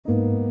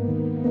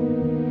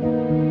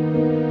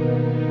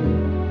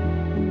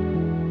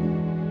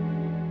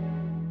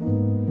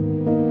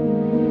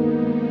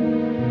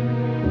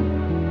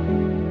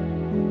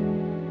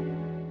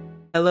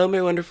Hello,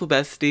 my wonderful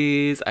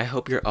besties. I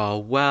hope you're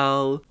all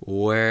well.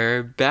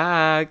 We're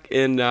back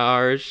in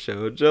our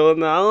shoujo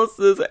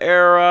analysis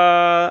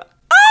era.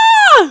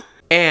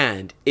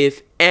 And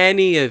if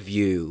any of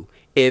you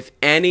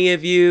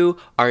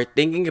are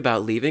thinking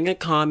about leaving a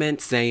comment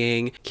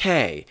saying,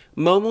 K,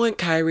 Momo and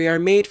Kairi are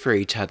made for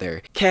each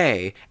other.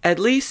 K, at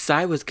least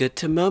Sai was good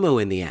to Momo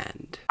in the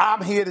end.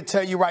 I'm here to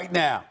tell you right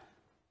now,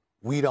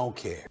 we don't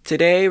care.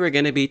 Today we're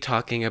going to be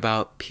talking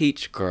about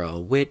Peach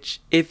Girl,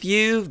 which if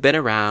you've been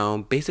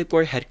around Basic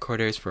Boy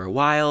headquarters for a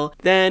while,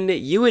 then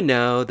you would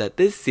know that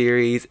this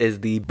series is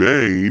the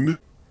bane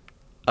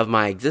of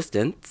my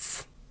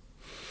existence,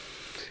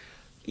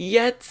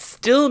 yet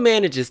still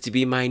manages to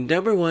be my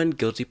 #1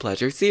 guilty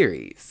pleasure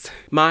series.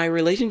 My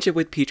relationship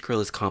with Peach Girl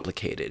is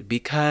complicated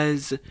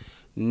because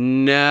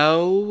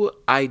no,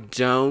 I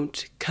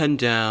don't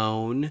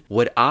condone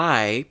what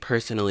I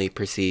personally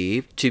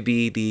perceive to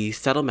be the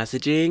subtle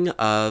messaging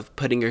of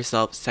putting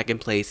yourself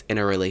second place in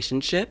a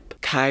relationship.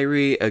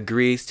 Kairi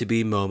agrees to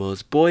be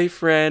Momo's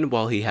boyfriend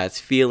while he has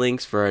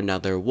feelings for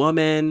another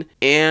woman,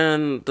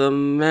 and the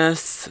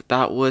mess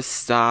that was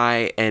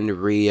Sai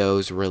and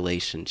Ryo's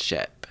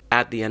relationship.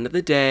 At the end of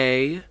the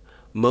day,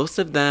 most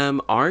of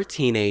them are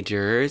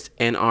teenagers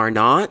and are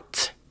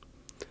not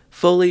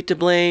fully to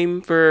blame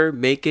for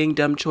making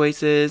dumb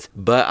choices,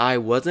 but I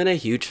wasn't a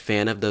huge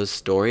fan of those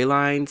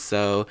storylines,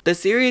 so the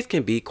series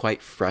can be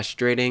quite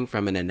frustrating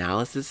from an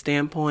analysis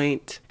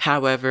standpoint.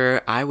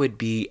 However, I would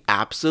be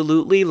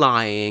absolutely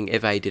lying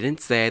if I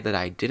didn't say that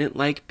I didn't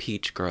like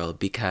Peach Girl,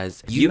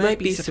 because you might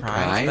be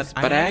surprised,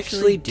 but I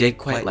actually did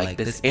quite like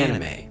this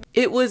anime.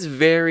 It was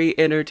very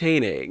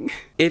entertaining.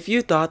 If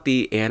you thought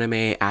the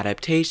anime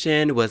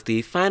adaptation was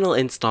the final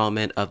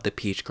installment of the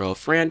Peach Girl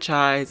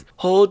franchise,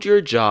 hold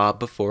your jaw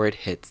before it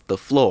hits the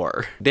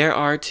floor. There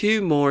are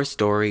 2 more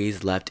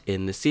stories left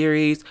in the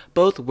series,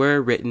 both were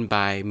written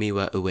by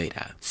Miwa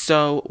Ueda.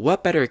 So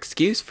what better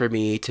excuse for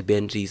me to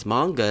binge these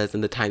mangas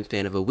in the time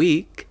span of a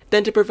week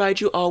than to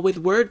provide you all with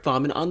word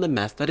vomit on the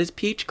mess that is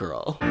Peach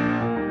Girl.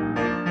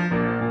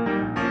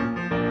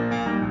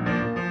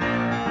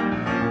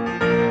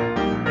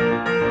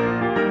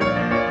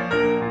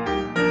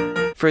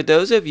 For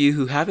those of you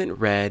who haven't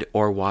read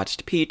or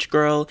watched Peach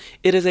Girl,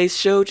 it is a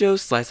shoujo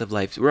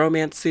slice-of-life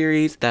romance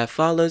series that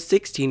follows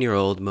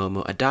 16-year-old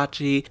Momo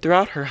Adachi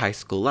throughout her high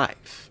school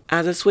life.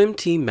 As a swim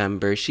team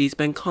member, she's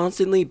been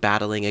constantly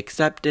battling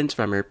acceptance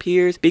from her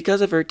peers because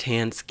of her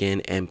tan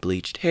skin and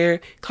bleached hair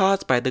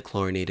caused by the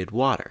chlorinated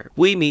water.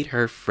 We meet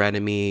her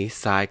frenemy,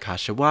 Sai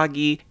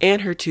Kashiwagi,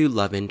 and her 2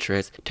 love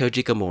interests,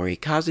 Tojikamori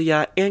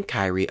Kazuya and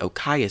Kairi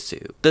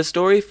Okayasu. The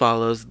story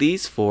follows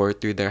these 4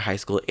 through their high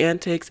school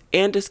antics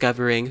and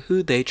discovering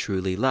who they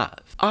truly love.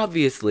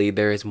 Obviously,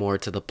 there is more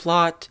to the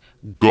plot.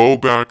 Go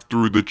back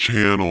through the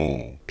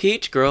channel.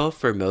 Peach Girl,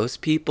 for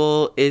most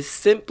people, is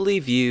simply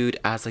viewed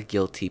as a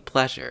guilty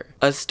pleasure.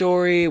 A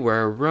story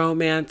where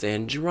romance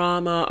and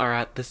drama are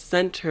at the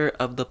center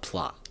of the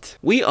plot.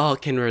 We all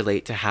can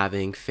relate to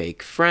having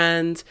fake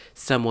friends,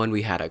 someone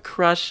we had a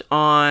crush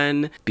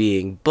on,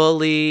 being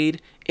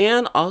bullied,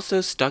 and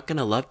also stuck in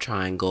a love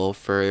triangle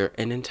for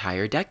an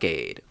entire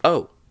decade.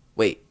 Oh,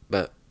 wait,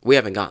 but we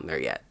haven't gotten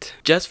there yet.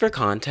 Just for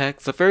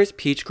context, the first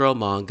Peach Girl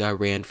manga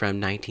ran from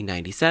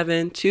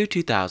 1997 to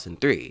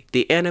 2003.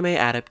 The anime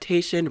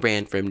adaptation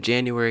ran from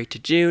January to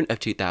June of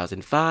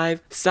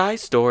 2005.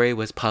 Sai's story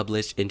was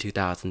published in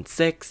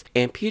 2006,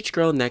 and Peach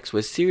Girl next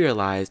was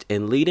serialized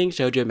in leading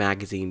shoujo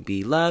magazine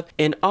Be Love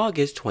in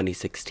August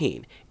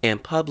 2016,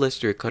 and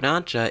published through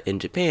Kodansha in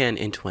Japan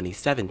in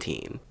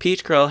 2017.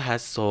 Peach Girl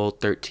has sold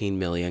 13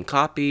 million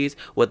copies,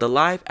 with the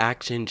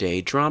live-action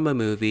J-drama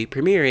movie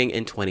premiering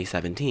in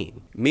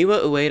 2017.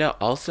 Miwa Ueda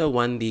also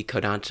won the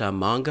Kodansha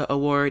Manga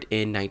Award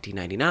in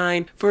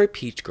 1999 for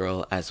Peach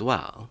Girl as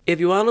well. If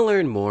you want to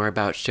learn more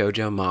about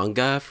shoujo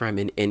manga from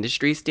an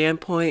industry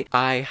standpoint,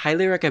 I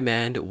highly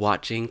recommend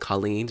watching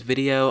Colleen's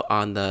video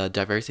on the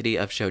diversity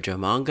of shoujo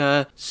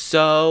manga.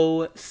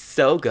 So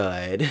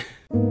good.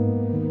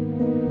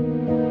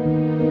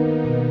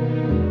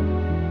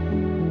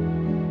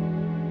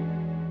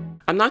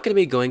 I'm not going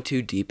to be going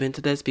too deep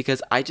into this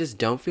because I just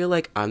don't feel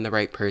like I'm the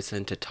right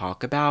person to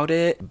talk about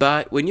it,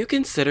 but when you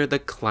consider the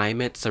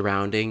climate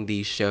surrounding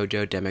the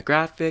shoujo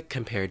demographic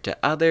compared to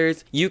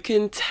others, you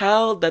can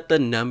tell that the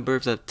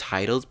numbers of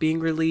titles being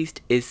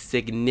released is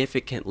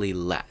significantly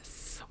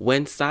less.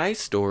 When Sai's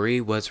story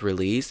was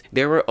released,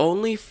 there were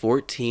only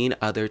 14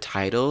 other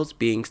titles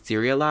being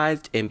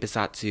serialized in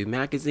Bessatsu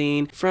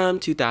magazine from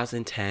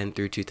 2010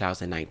 through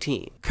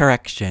 2019.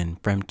 Correction,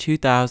 from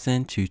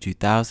 2000 to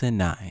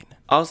 2009.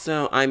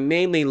 Also, I'm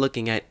mainly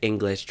looking at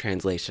English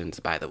translations,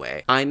 by the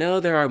way. I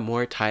know there are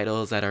more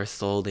titles that are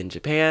sold in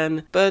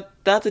Japan, but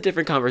that's a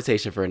different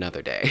conversation for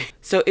another day.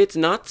 So it's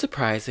not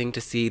surprising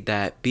to see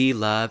that Be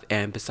Love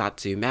and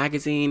Bessatsu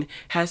magazine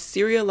has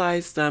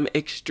serialized some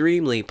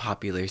extremely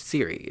popular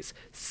series,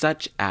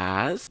 such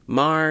as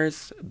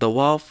Mars, The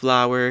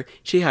Wallflower,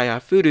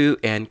 Chihayafuru,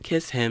 and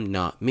Kiss Him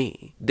Not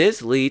Me.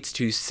 This leads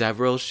to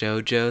several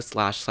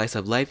shoujo/slice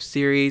of life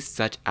series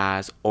such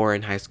as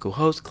Oran High School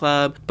Host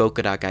Club,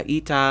 Bokura ga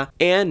Hita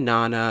and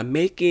Nana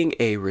making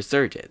a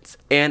resurgence.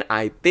 And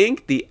I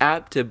think the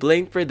app to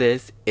blame for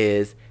this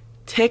is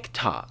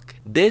TikTok.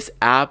 This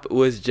app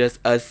was just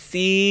a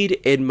seed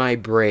in my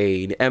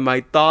brain and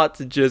my thoughts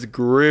just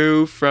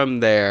grew from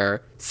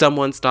there.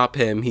 Someone stop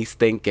him, he's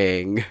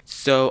thinking.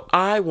 So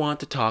I want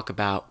to talk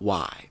about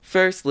why.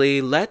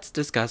 Firstly, let's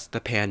discuss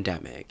the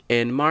pandemic.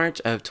 In March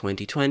of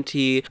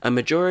 2020, a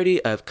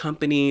majority of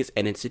companies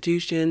and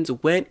institutions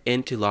went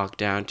into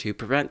lockdown to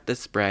prevent the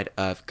spread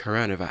of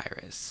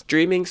coronavirus.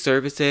 Streaming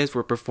services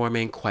were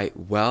performing quite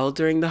well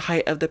during the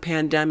height of the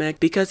pandemic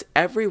because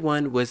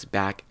everyone was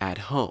back at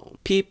home.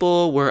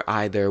 People were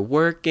either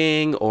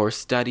working or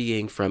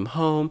studying from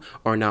home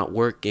or not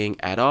working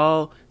at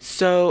all,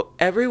 so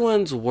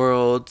everyone's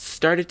world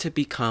started to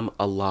become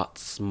a lot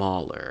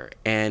smaller,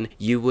 and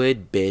you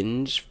would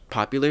binge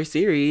popular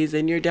series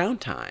in your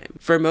downtime.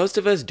 For most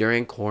of us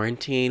during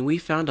quarantine, we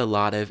found a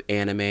lot of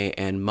anime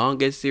and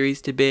manga series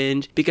to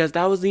binge because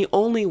that was the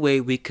only way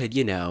we could,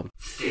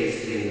 stay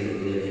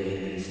sane living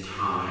in these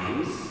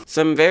times.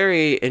 Some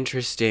very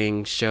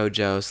interesting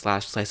shoujo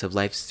 / slice of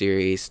life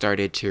series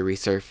started to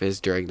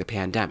resurface during the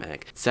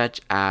pandemic,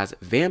 such as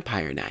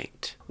Vampire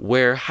Knight,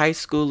 where high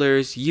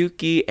schoolers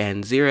Yuki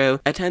and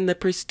Zero attend the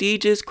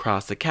prestigious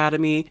Cross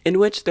Academy, in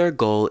which their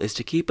goal is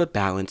to keep a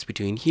balance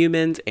between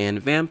humans and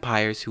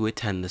vampires who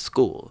attend the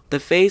school. The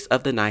face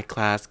of the night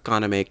class,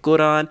 Kaname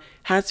Kuran,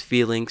 has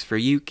feelings for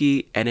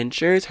Yuki and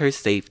ensures her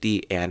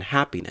safety and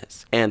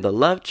happiness, and the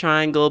love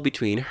triangle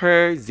between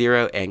her,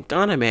 Zero, and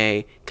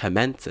Kaname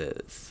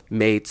commences.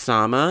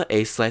 Maid-sama,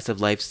 a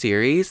slice-of-life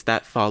series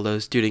that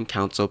follows student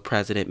council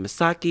president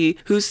Misaki,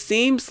 who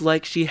seems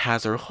like she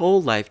has her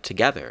whole life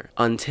together,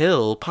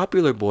 until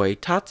popular boy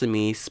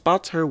Tatsumi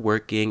spots her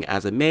working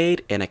as a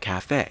maid in a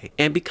cafe,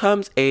 and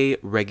becomes a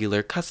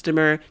regular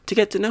customer to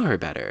get to know her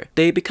better.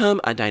 They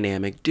become a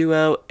dynamic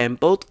duo, and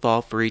both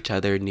fall for each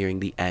other nearing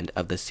the end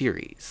of the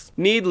series.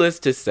 Needless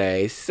to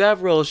say,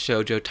 several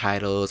shoujo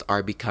titles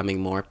are becoming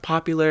more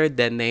popular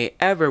than they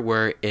ever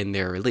were in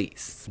their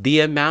release. The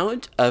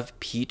amount of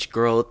Peach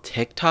Girl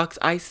TikToks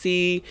I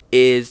see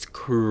is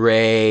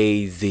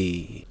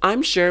crazy.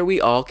 I'm sure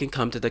we all can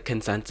come to the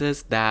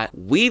consensus that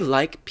we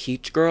like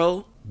Peach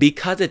Girl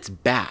because it's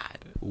bad.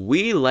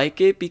 We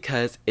like it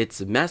because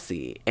it's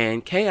messy,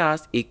 and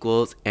chaos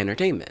equals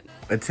entertainment.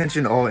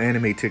 Attention all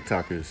anime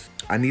TikTokers.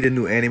 I need a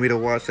new anime to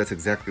watch that's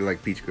exactly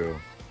like Peach Girl.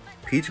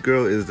 Peach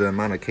Girl is the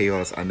amount of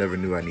chaos I never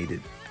knew I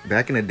needed.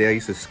 Back in the day I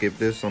used to skip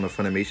this on the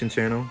Funimation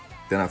channel,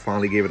 then I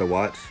finally gave it a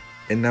watch,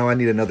 and now I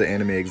need another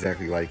anime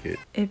exactly like it.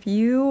 If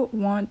you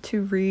want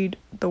to read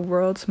the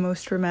world's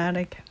most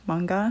dramatic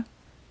manga,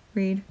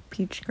 read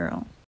Peach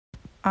Girl.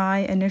 I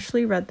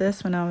initially read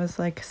this when I was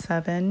like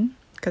 7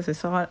 because I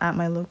saw it at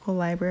my local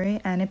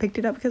library, and I picked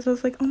it up because I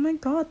was like, oh my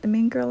god, the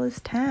main girl is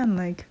tan,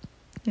 like,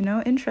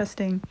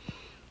 interesting.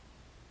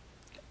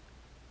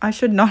 I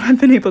should not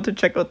have been able to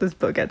check out this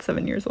book at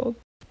 7 years old.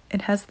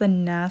 It has the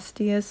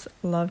nastiest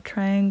love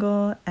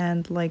triangle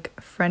and like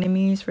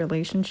frenemies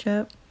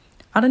relationship.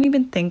 I don't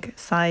even think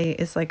Sai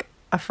is like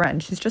a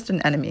friend. She's just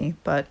an enemy,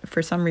 but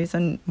for some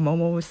reason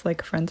Momo was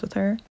like friends with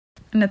her.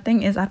 And the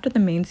thing is, after the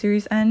main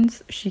series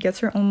ends, she gets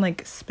her own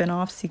like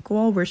spin-off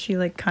sequel where she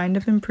like kind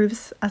of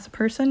improves as a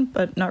person,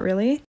 but not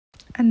really.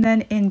 And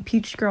then in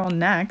Peach Girl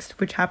Next,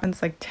 which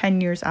happens like 10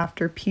 years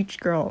after Peach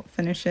Girl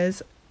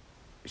finishes,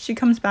 she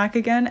comes back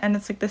again, and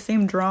it's like the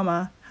same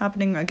drama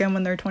happening again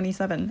when they're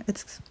 27.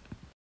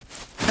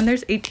 And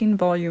there's 18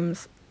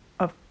 volumes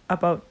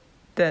about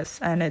this,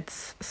 and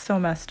it's so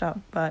messed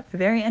up, but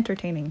very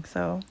entertaining,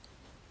 so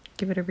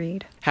give it a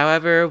read.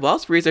 However,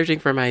 whilst researching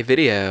for my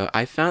video,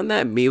 I found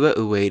that Miwa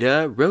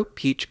Ueda wrote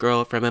Peach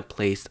Girl from a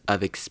place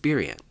of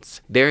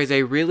experience. There is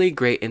a really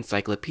great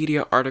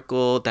Encyclopedia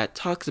article that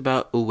talks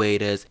about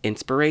Ueda's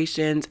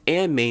inspirations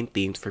and main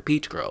themes for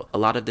Peach Girl. A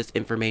lot of this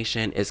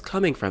information is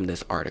coming from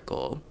this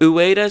article.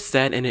 Ueda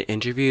said in an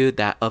interview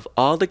that of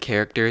all the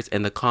characters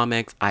in the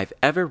comics I've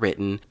ever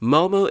written,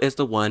 Momo is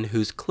the one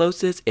who's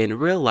closest in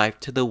real life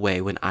to the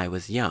way when I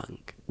was young.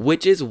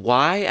 Which is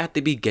why at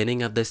the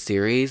beginning of the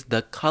series,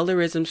 the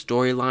colorism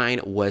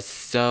storyline was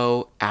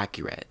so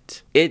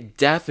accurate. It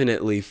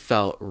definitely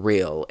felt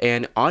real,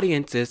 and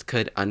audiences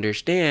could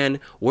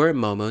understand where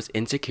Momo's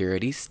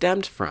insecurity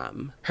stemmed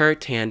from. Her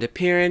tanned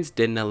appearance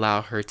didn't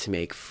allow her to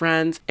make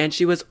friends, and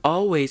she was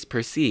always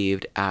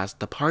perceived as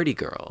the party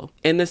girl.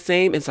 In the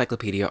same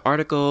Encyclopedia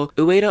article,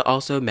 Ueda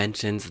also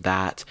mentions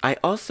that I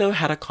also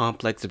had a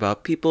complex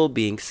about people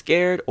being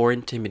scared or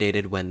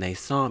intimidated when they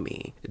saw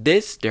me.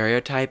 This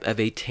stereotype of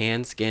a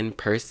tan-skinned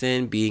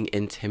person being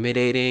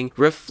intimidating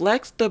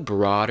reflects the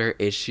broader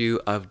issue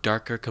of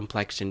darker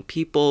complexioned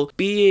people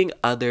being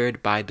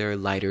othered by their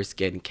lighter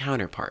skinned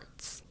counterparts.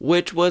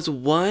 which was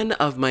one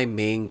of my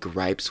main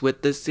gripes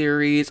with the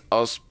series,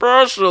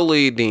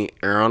 especially the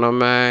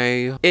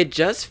anime. It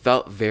just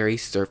felt very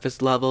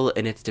surface level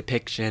in its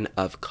depiction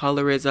of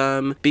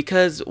colorism,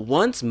 because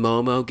once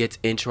Momo gets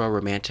into a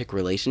romantic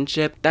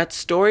relationship, that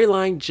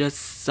storyline just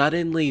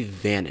suddenly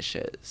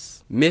vanishes.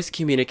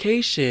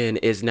 Miscommunication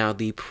is now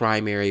the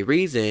primary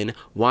reason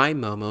why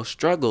Momo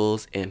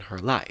struggles in her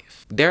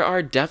life. There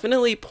are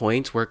definitely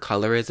points where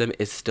colorism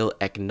is still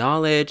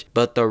acknowledged,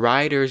 but the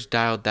writers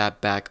dialed that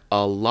back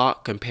a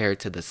lot compared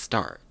to the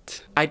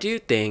start. I do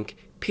think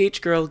Peach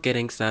Girl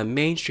getting some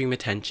mainstream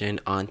attention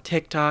on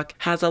TikTok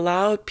has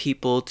allowed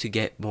people to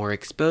get more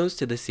exposed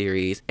to the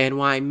series, and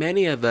why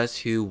many of us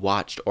who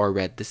watched or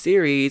read the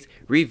series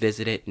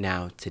revisit it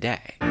now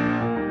today.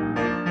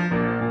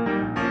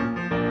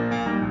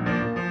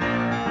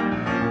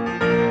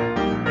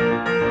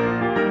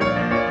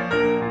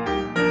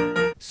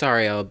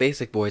 Sorry,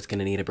 Basic Boy's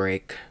gonna need a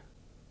break.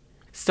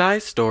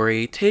 Sai's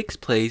story takes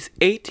place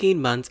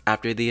 18 months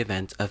after the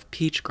events of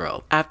Peach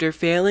Girl. After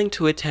failing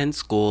to attend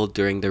school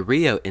during the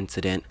Rio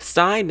incident,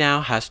 Sai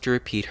now has to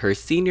repeat her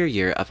senior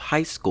year of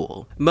high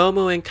school.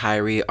 Momo and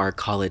Kairi are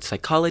college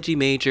psychology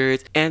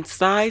majors, and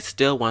Sai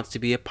still wants to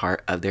be a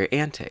part of their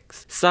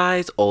antics.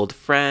 Sai's old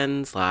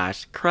friend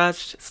slash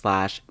crush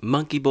slash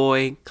monkey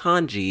boy,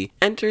 Kanji,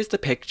 enters the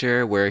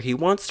picture where he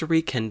wants to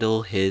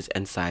rekindle his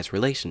and Sai's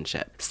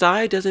relationship.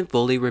 Sai doesn't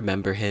fully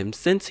remember him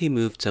since he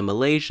moved to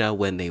Malaysia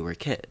when they were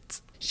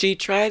kids. She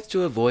tries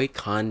to avoid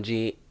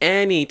Kanji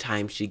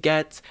anytime she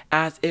gets,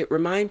 as it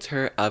reminds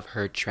her of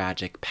her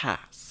tragic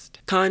past.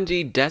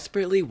 Kanji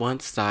desperately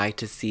wants Sai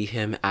to see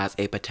him as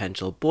a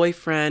potential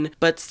boyfriend,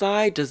 but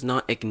Sai does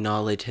not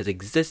acknowledge his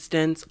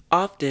existence,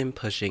 often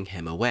pushing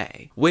him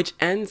away, which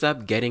ends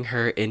up getting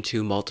her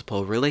into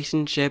multiple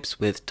relationships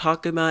with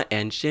Takuma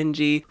and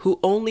Shinji, who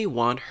only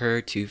want her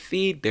to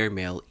feed their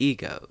male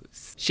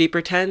egos. She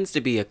pretends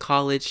to be a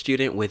college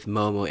student with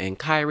Momo and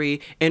Kairi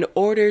in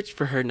order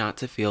for her not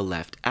to feel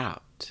left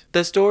out.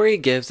 The story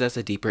gives us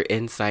a deeper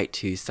insight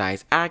to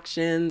Sai's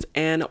actions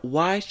and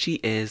why she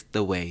is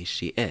the way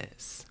she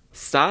is.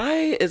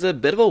 Sai is a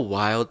bit of a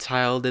wild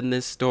child in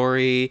this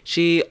story.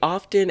 She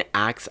often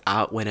acts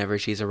out whenever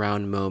she's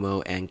around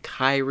Momo and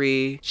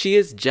Kairi. She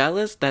is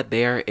jealous that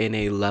they are in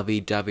a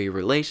lovey-dovey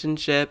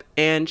relationship,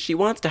 and she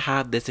wants to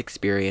have this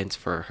experience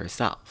for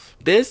herself.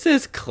 This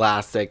is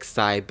classic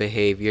Sai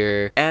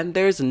behavior, and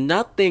there's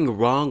nothing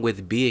wrong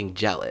with being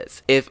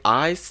jealous. If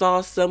I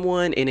saw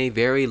someone in a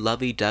very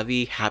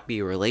lovey-dovey,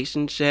 happy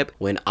relationship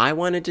when I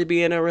wanted to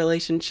be in a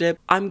relationship,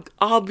 I'm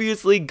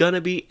obviously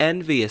gonna be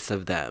envious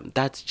of them.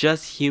 That's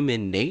just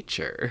human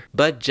nature.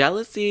 But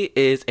jealousy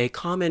is a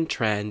common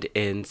trend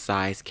in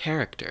Sai's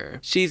character.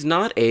 She's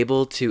not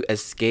able to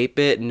escape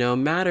it no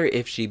matter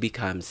if she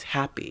becomes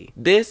happy.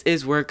 This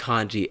is where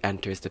Kanji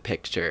enters the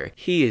picture.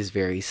 He is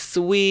very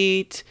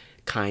sweet,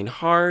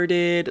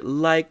 kind-hearted,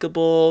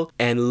 likable,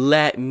 and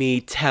let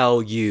me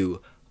tell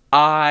you,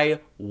 I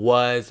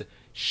was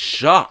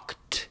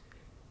shocked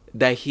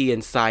that he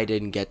and Sai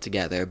didn't get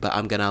together, but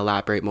I'm gonna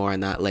elaborate more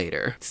on that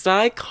later.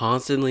 Sai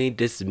constantly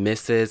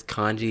dismisses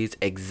Kanji's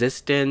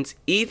existence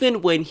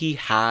even when he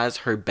has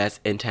her best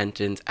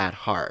intentions at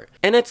heart.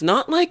 And it's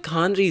not like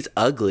Kanji's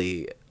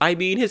ugly. I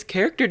mean, his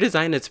character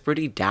design is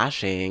pretty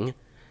dashing.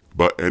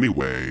 But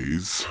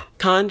anyways,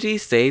 Kanji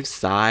saves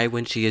Sai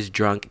when she is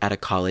drunk at a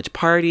college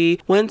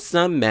party when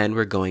some men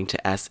were going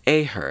to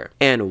SA her.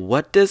 And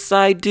what does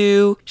Sai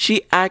do?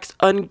 She acts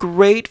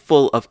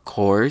ungrateful, of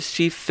course.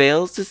 She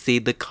fails to see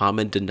the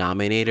common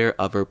denominator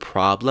of her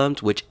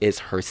problems, which is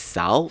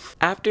herself.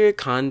 After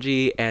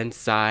Kanji and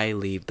Sai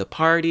leave the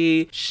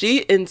party,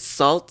 she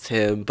insults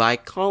him by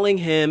calling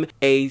him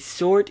a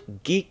short,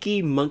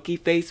 geeky,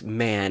 monkey-faced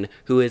man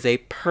who is a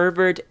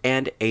pervert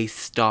and a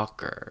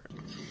stalker.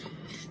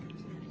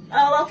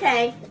 Oh,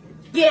 okay.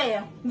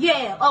 Yeah,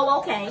 oh,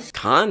 okay.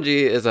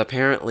 Kanji is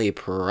apparently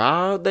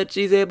proud that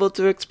she's able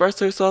to express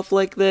herself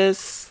like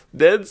this.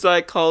 Then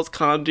Sai calls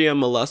Kanji a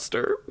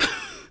molester.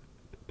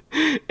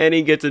 And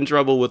he gets in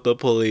trouble with the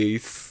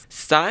police.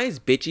 Sai's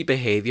bitchy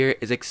behavior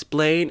is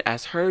explained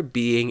as her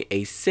being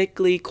a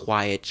sickly,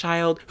 quiet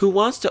child who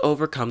wants to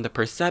overcome the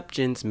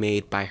perceptions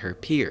made by her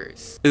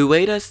peers.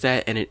 Ueda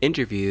said in an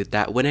interview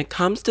that when it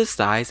comes to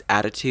Sai's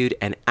attitude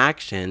and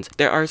actions,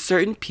 there are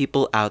certain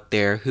people out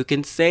there who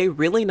can say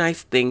really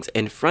nice things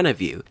in front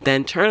of you,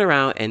 then turn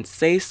around and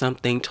say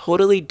something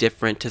totally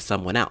different to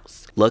someone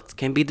else. Looks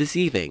can be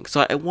deceiving,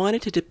 so I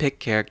wanted to depict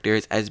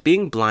characters as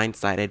being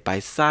blindsided by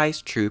Sai's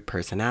true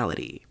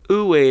personality.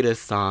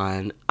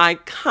 Ueda-san, I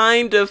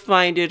kind of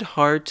find it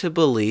hard to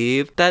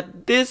believe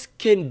that this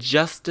can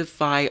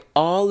justify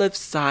all of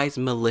Sai's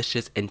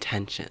malicious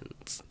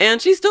intentions.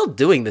 And she's still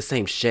doing the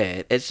same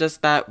shit, it's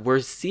just that we're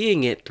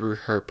seeing it through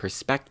her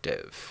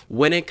perspective.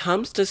 When it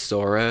comes to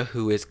Sora,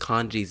 who is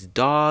Kanji's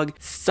dog,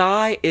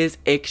 Sai is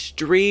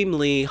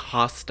extremely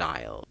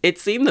hostile. It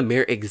seemed the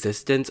mere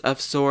existence of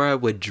Sora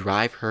would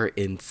drive her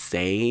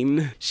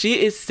insane.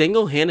 She is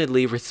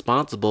single-handedly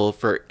responsible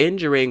for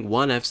injuring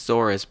one of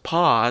Sora's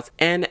paws,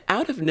 and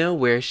out of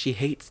nowhere she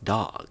hates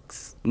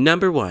dogs.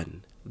 Number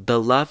 1. the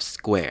love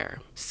square.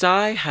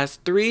 Sai has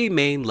 3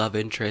 main love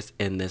interests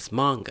in this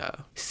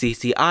manga: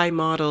 CCI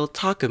model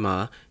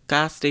Takuma,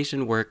 gas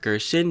station worker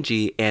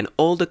Shinji, and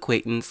old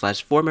acquaintance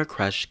 / former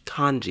crush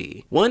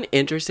Kanji. One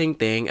interesting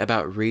thing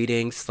about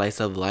reading slice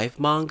of life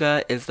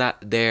manga is that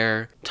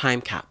they're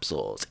time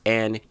capsules,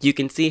 and you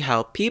can see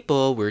how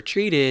people were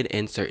treated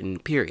in certain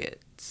periods.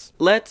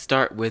 Let's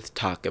start with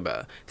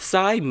Takuma.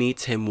 Sai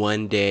meets him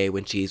one day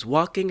when she's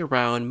walking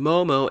around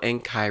Momo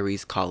and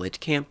Kairi's college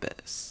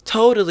campus.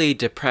 Totally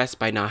depressed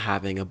by not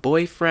having a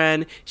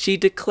boyfriend, she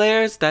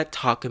declares that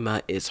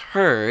Takuma is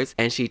hers,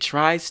 and she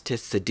tries to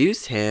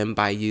seduce him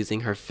by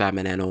using her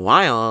feminine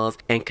wiles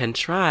and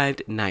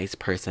contrived nice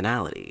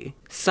personality.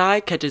 Sai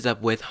catches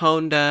up with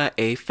Honda,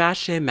 a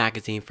fashion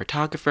magazine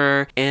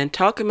photographer, and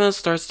Takuma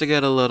starts to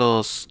get a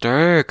little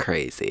stir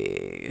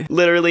crazy.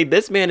 Literally,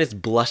 this man is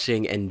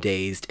blushing and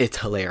dazed. It's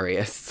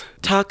hilarious.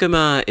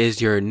 Takuma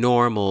is your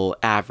normal,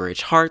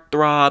 average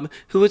heartthrob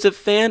who is a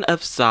fan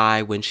of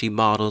Sai when she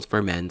models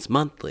for Men's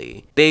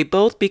Monthly. They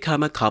both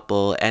become a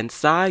couple, and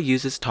Sai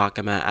uses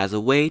Takuma as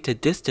a way to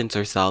distance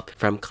herself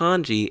from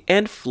Kanji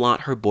and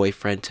flaunt her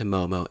boyfriend to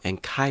Momo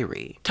and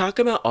Kairi.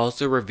 Takuma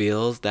also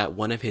reveals that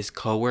one of his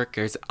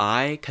coworkers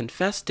Ai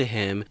confessed to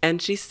him,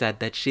 and she said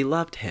that she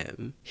loved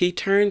him. He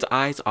turns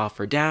Ai's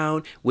offer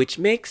down, which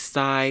makes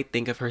Sai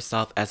think of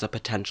herself as a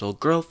potential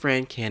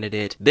girlfriend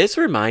candidate. This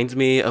reminds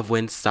me of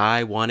when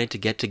Sai wanted to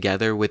get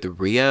together with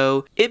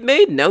Rio. It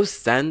made no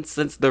sense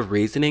since the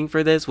reasoning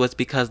for this was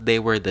because they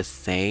were the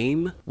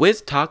same.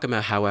 With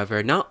Takuma,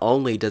 however, not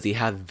only does he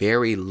have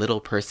very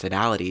little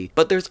personality,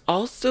 but there's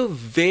also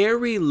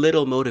very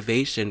little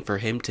motivation for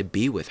him to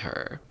be with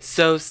her.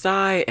 So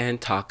Sai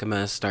and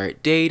Takuma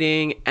start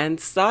dating, and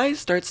Sai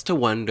starts to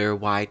wonder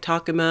why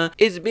Takuma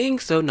is being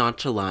so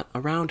nonchalant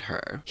around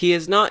her. He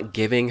is not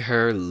giving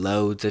her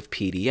loads of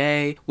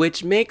PDA,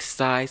 which makes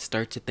Sai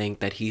start to think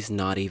that he's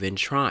not even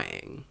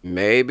trying.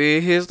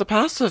 Maybe he's the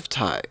passive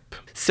type.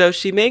 So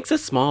she makes a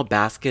small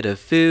basket of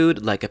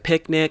food, like a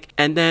picnic,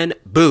 and then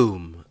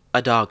boom,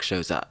 a dog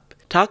shows up.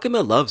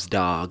 Takuma loves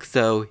dogs,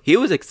 so he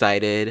was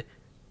excited,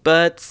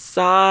 but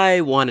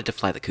Sai wanted to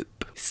fly the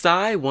coop.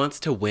 Sai wants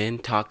to win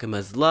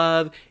Takuma's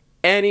love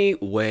any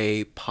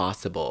way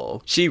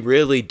possible. She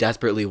really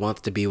desperately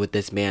wants to be with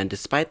this man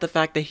despite the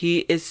fact that he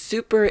is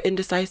super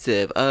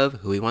indecisive of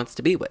who he wants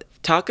to be with.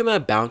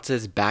 Takuma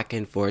bounces back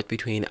and forth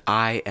between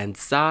Ai and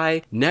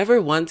Sai,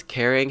 never once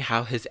caring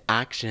how his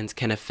actions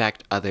can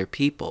affect other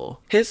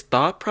people. His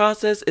thought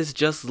process is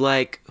just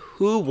like,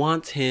 who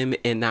wants him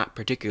in that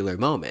particular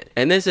moment?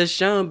 And this is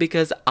shown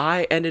because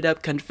Ai ended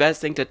up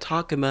confessing to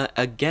Takuma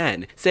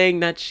again,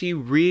 saying that she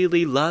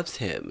really loves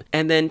him.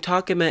 And then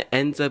Takuma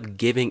ends up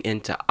giving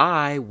into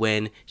Ai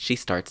when she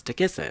starts to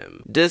kiss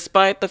him,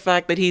 despite the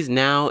fact that he's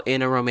now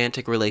in a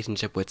romantic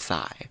relationship with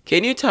Sai.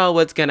 Can you tell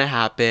what's gonna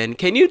happen?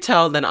 Can you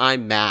tell that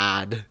I'm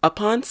mad?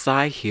 Upon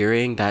Sai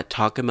hearing that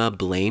Takuma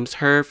blames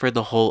her for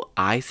the whole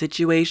Ai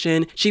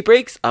situation, she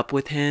breaks up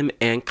with him,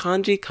 and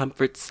Kanji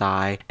comforts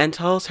Sai and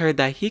tells her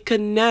that he could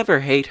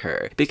never hate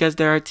her because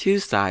there are 2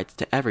 sides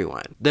to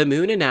everyone. The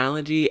moon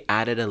analogy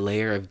added a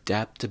layer of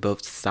depth to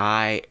both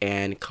Sai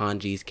and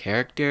Kanji's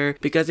character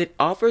because it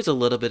offers a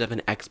little bit of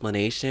an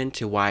explanation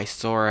to why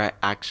Sora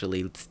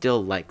actually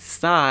still likes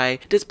Sai,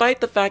 despite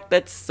the fact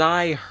that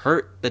Sai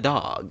hurt the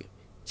dog.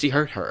 She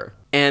hurt her.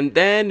 And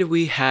then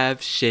we have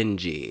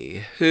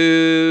Shinji,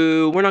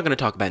 who we're not going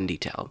to talk about in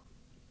detail,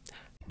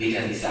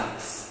 because he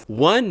sucks.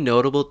 One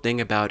notable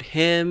thing about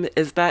him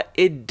is that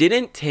it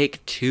didn't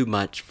take too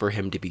much for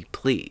him to be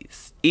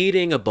pleased.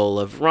 Eating a bowl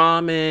of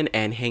ramen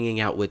and hanging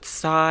out with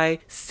Sai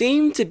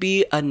seemed to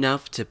be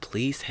enough to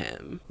please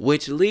him,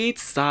 which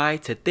leads Sai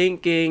to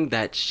thinking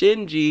that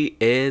Shinji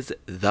is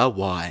the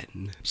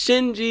one.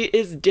 Shinji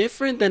is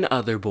different than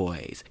other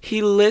boys.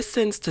 He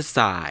listens to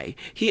Sai.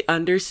 He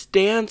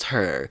understands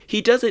her.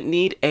 He doesn't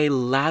need a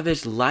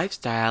lavish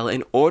lifestyle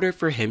in order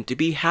for him to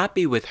be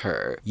happy with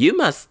her. You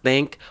must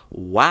think,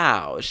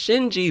 wow,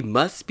 Shinji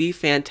must be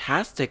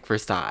fantastic for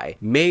Sai.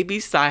 Maybe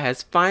Sai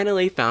has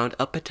finally found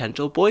a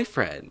potential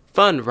boyfriend.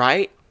 Fun,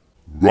 right?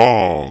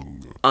 Wrong.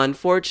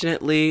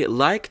 Unfortunately,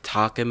 like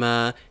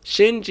Takuma,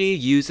 Shinji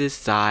uses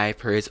Sai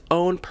for his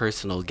own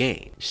personal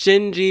gain.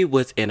 Shinji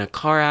was in a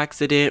car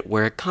accident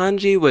where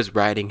Kanji was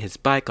riding his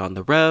bike on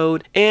the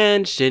road,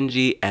 and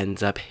Shinji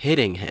ends up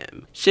hitting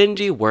him.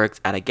 Shinji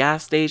works at a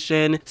gas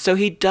station, so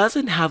he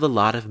doesn't have a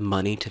lot of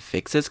money to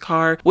fix his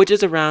car, which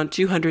is around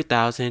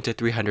 200,000 to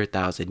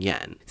 300,000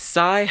 yen.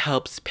 Sai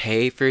helps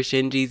pay for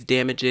Shinji's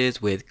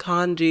damages with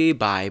Kanji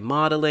by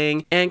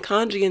modeling, and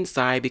Kanji and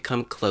Sai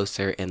become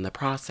closer in the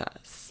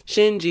process.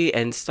 Shinji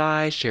and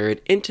Sai share an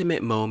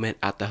intimate moment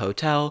at the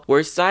hotel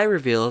where Sai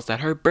reveals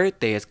that her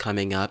birthday is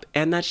coming up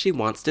and that she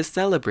wants to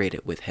celebrate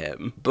it with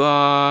him.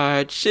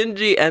 But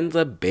Shinji ends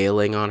up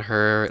bailing on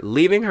her,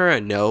 leaving her a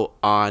note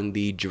on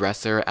the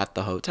dresser at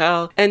the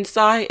hotel, and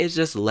Sai is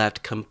just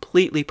left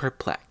completely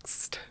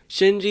perplexed.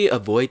 Shinji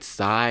avoids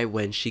Sai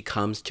when she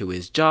comes to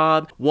his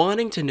job,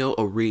 wanting to know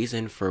a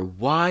reason for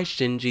why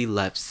Shinji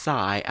left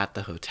Sai at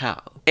the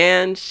hotel.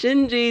 And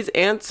Shinji's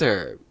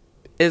answer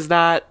is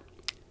that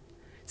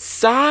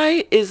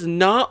Sai is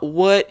not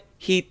what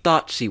he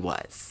thought she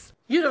was.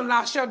 You done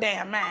lost your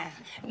damn mind.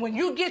 When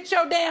you get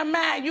your damn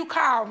mind, you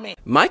call me.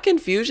 My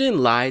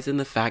confusion lies in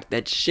the fact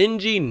that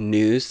Shinji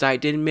knew Sai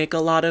didn't make a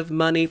lot of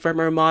money from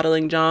her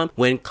modeling job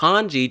when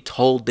Kanji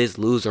told this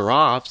loser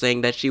off,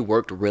 saying that she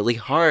worked really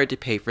hard to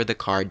pay for the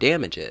car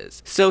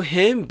damages. So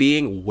him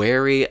being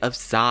wary of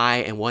Sai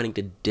and wanting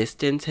to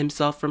distance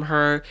himself from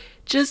her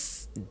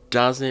just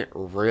doesn't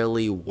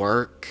really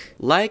work.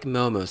 Like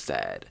Momo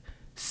said,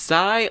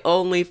 Sai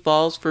only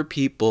falls for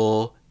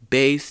people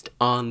based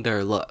on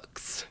their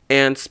looks.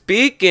 And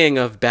speaking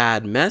of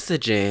bad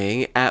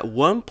messaging, at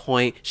one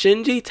point,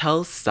 Shinji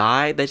tells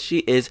Sai that she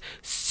is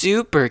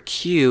super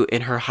cute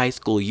in her high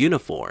school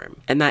uniform,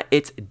 and that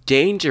it's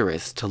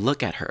dangerous to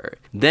look at her.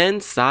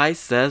 Then Sai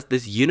says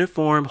this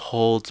uniform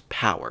holds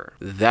power.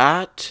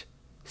 That,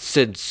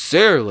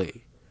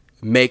 sincerely,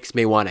 makes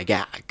me want to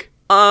gag.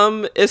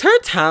 Is her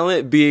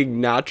talent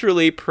being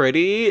naturally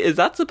pretty? Is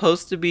that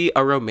supposed to be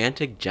a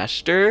romantic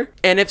gesture?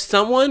 And if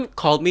someone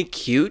called me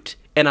cute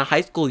in a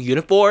high school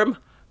uniform,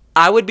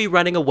 I would be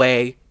running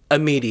away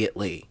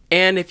immediately.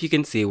 And if you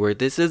can see where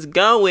this is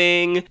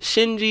going,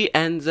 Shinji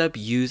ends up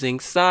using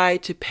Sai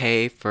to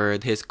pay for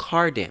his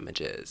car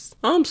damages.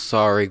 I'm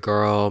sorry,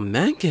 girl,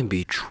 men can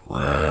be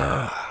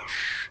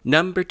trash.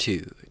 Number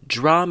 2.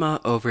 Drama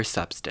over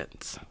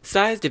substance.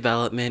 Sai's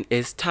development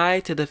is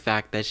tied to the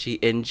fact that she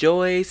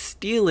enjoys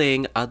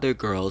stealing other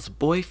girls'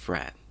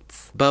 boyfriends.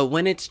 But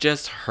when it's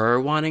just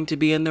her wanting to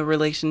be in the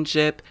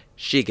relationship,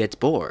 she gets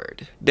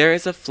bored. There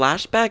is a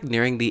flashback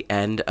nearing the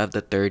end of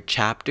the 3rd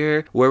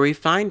chapter where we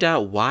find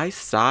out why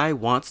Sai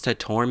wants to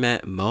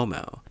torment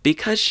Momo.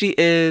 Because she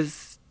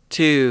is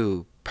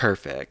too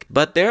perfect.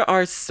 But there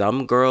are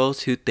some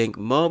girls who think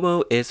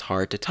Momo is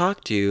hard to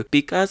talk to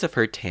because of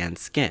her tan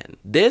skin.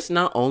 This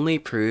not only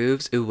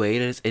proves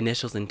Ueda's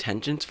initial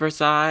intentions for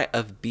Sai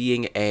of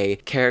being a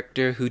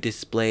character who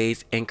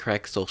displays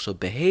incorrect social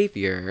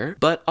behavior,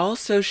 but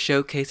also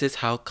showcases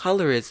how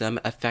colorism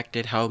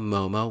affected how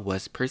Momo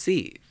was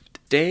perceived.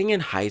 Staying in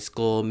high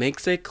school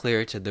makes it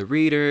clear to the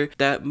reader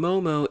that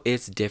Momo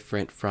is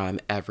different from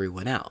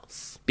everyone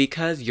else,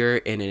 because you're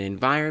in an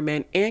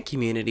environment and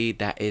community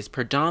that is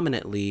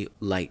predominantly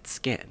light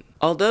skin.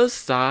 Although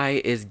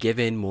Sai is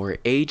given more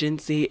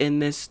agency in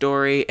this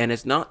story and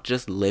is not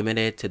just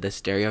limited to the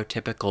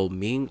stereotypical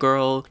mean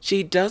girl,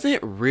 she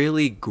doesn't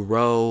really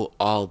grow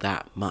all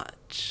that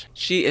much.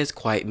 She is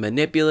quite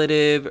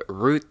manipulative,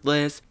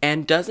 ruthless,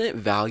 and doesn't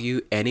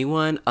value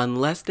anyone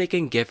unless they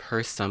can give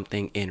her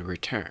something in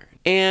return.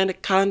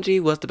 And Kanji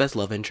was the best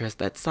love interest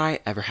that Sai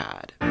ever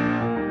had.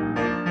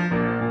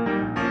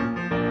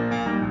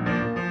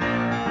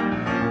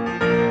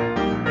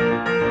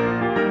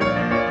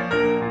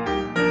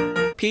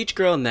 Peach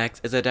Girl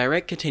Next is a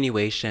direct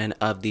continuation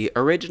of the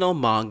original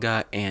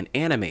manga and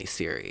anime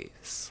series.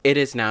 It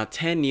is now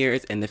 10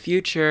 years in the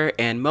future,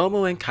 and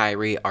Momo and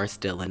Kairi are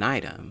still an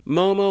item.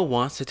 Momo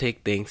wants to take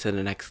things to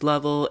the next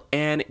level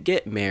and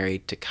get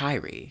married to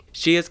Kairi.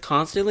 She is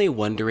constantly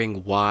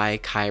wondering why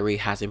Kairi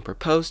hasn't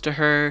proposed to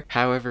her.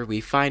 However, we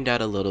find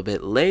out a little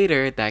bit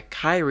later that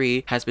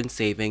Kairi has been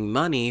saving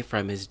money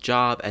from his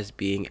job as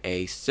being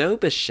a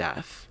soba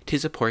chef to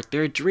support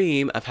their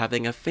dream of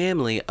having a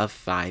family of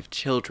 5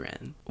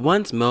 children.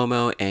 Once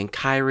Momo and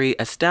Kairi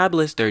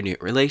establish their new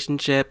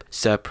relationship,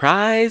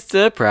 surprise,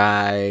 surprise,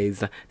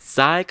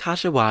 Sai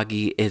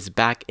Kashiwagi is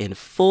back in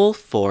full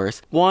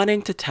force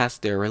wanting to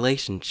test their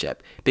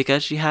relationship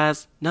because she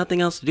has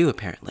nothing else to do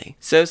apparently.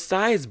 So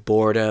Sai's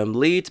boredom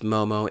leads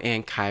Momo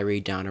and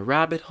Kairi down a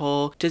rabbit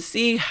hole to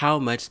see how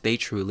much they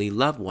truly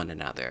love one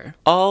another.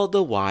 All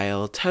the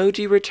while,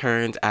 Toji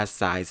returns as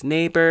Sai's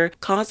neighbor,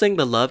 causing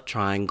the love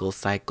triangle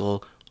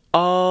cycle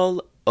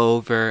all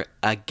over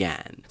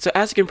again. So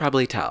as you can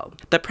probably tell,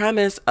 the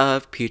premise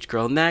of Peach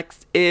Girl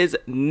Next is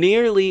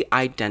nearly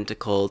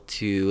identical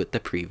to the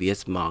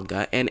previous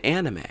manga and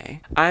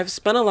anime. I've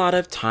spent a lot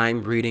of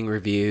time reading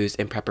reviews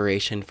in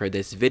preparation for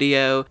this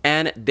video,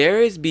 and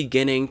there is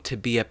beginning to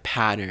be a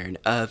pattern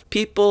of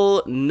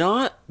people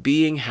not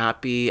being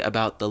happy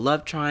about the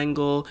love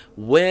triangle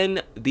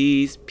when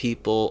these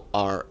people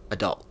are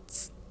adults.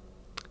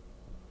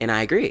 And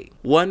I agree.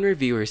 One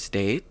reviewer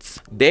states,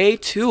 "They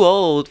too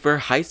old for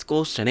high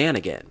school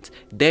shenanigans.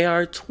 They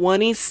are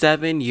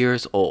 27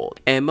 years old,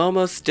 and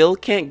Momo still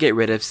can't get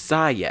rid of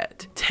Sai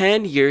yet.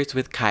 10 years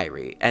with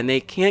Kairi, and they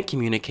can't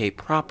communicate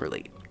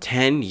properly.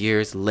 10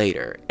 years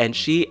later, and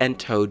she and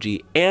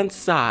Toji and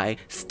Sai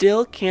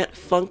still can't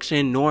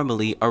function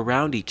normally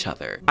around each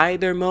other.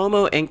 Either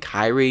Momo and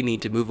Kairi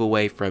need to move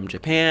away from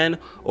Japan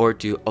or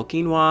to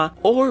Okinawa,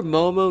 or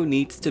Momo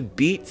needs to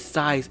beat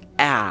Sai's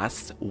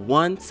ass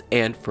once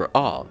and for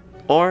all.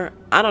 Or,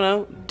 I don't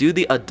know, do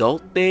the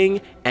adult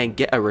thing and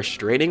get a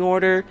restraining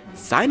order.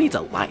 Sai needs a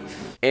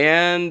life."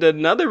 And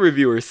another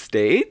reviewer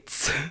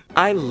states,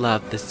 "I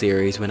loved the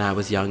series when I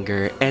was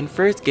younger and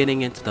first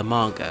getting into the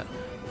manga.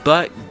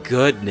 But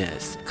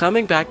goodness,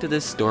 coming back to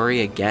this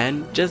story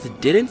again just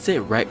didn't sit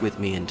right with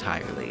me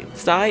entirely.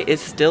 Sai is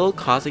still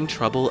causing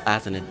trouble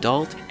as an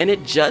adult, and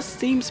it just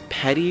seems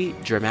petty,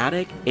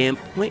 dramatic, and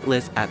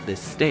pointless at this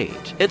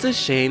stage. It's a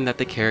shame that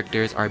the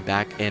characters are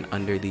back and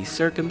under these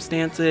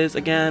circumstances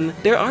again.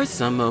 There are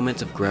some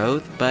moments of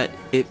growth, but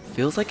it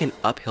feels like an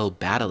uphill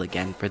battle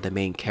again for the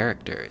main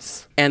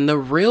characters. And the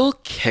real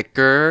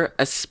kicker,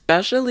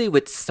 especially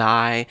with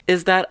Sai,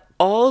 is that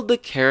all the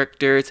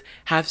characters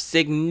have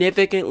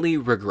significantly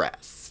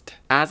regressed.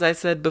 As I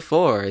said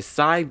before,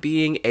 Sai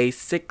being a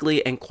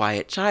sickly and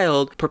quiet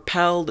child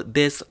propelled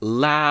this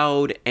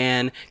loud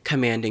and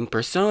commanding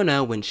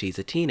persona when she's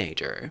a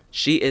teenager.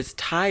 She is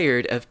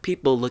tired of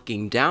people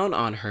looking down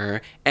on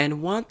her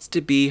and wants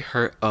to be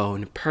her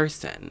own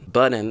person.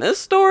 But in this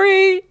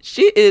story,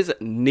 she is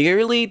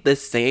nearly the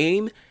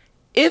same,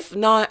 if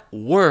not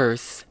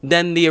worse,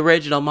 than the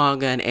original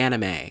manga and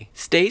anime.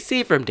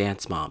 Stacy from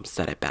Dance Moms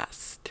said it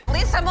best. At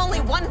least I'm only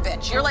one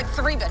bitch. You're like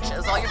 3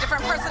 bitches, all your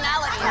different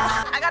personalities.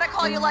 I gotta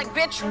call you like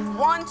bitch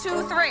 1,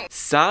 2, 3.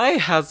 Sai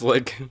has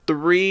like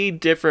 3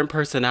 different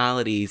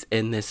personalities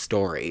in this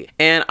story,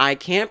 and I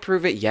can't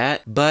prove it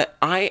yet, but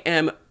I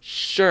am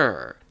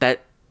sure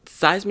that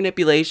Sai's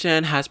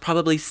manipulation has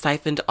probably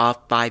siphoned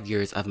off 5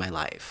 years of my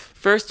life.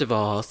 First of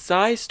all,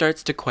 Sai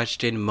starts to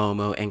question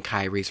Momo and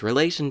Kairi's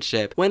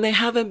relationship when they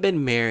haven't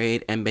been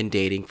married and been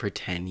dating for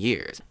 10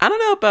 years. I don't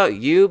know about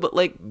you, but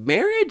like,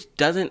 marriage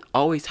doesn't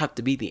always have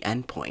to be the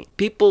end point.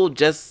 People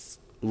just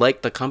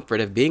like the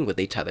comfort of being with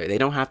each other. They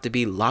don't have to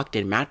be locked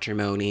in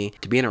matrimony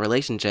to be in a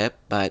relationship,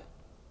 but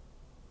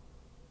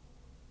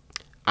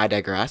I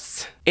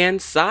digress.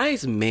 And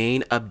Sai's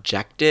main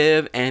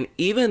objective, and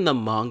even the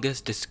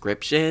manga's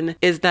description,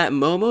 is that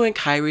Momo and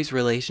Kairi's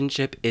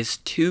relationship is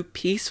too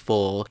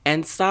peaceful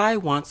and Sai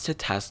wants to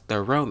test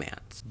their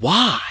romance.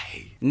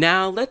 Why?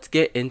 Now let's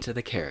get into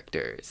the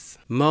characters.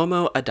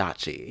 Momo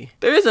Adachi.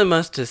 There isn't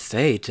much to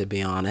say, to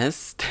be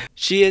honest.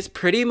 She is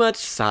pretty much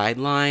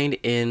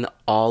sidelined in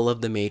all of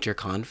the major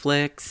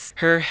conflicts.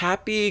 Her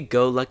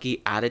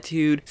happy-go-lucky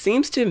attitude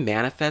seems to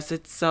manifest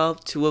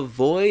itself to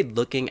avoid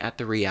looking at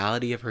the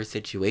reality of her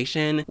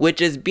situation,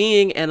 which is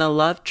being in a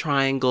love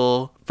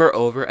triangle for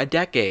over a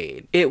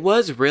decade. It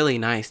was really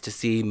nice to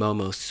see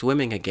Momo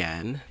swimming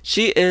again.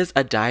 She is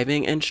a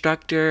diving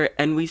instructor,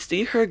 and we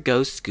see her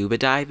go scuba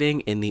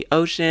diving in the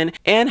ocean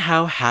and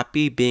how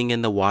happy being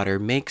in the water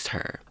makes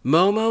her.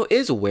 Momo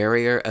is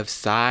warier of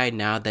Sai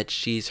now that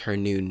she's her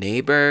new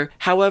neighbor.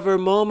 However,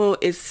 Momo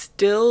is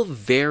still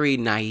very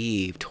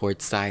naive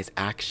towards Sai's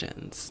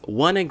actions.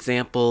 One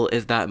example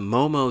is that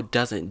Momo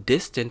doesn't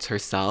distance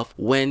herself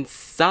when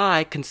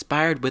Sai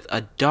conspired with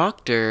a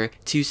doctor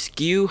to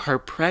skew her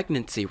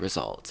pregnancy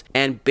results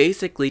and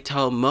basically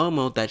tell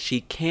Momo that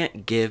she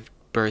can't give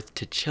birth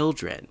to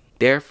children,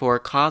 therefore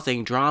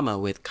causing drama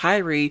with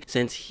Kairi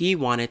since he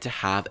wanted to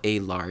have a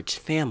large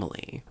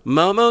family.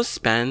 Momo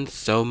spends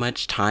so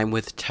much time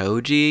with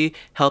Toji,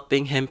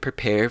 helping him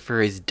prepare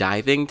for his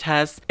diving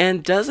test,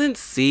 and doesn't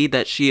see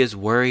that she is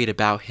worried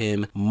about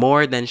him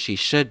more than she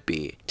should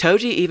be.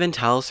 Toji even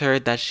tells her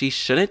that she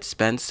shouldn't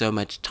spend so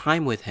much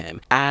time with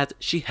him as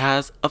she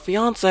has a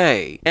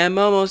fiance. And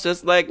Momo's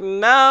just like,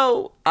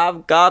 no,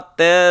 I've got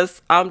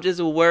this. I'm just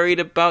worried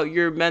about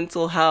your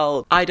mental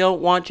health. I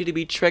don't want you to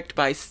be tricked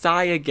by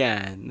Sai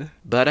again.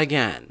 But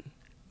again,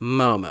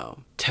 Momo.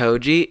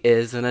 Toji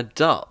is an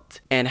adult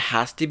and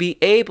has to be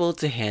able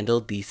to handle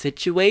these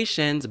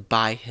situations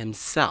by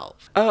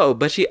himself. Oh,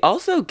 but she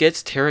also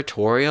gets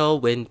territorial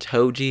when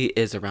Toji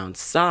is around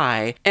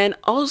Sai, and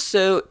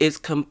also is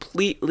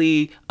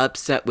completely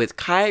upset with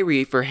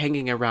Kairi for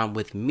hanging around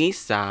with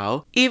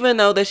Misao, even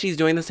though that she's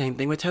doing the same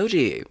thing with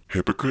Toji.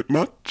 Hypocrite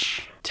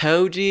much?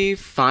 Toji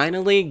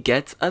finally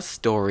gets a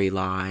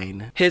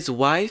storyline. His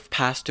wife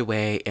passed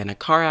away in a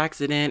car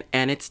accident,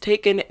 and it's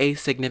taken a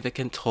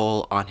significant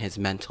toll on his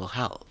mental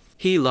health.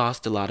 He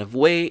lost a lot of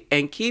weight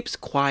and keeps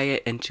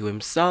quiet and to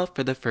himself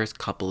for the first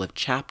couple of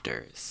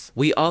chapters.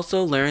 We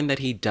also learn that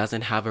he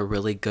doesn't have a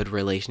really good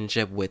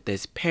relationship with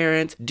his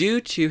parents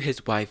due to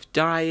his wife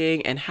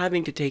dying and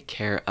having to take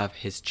care of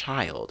his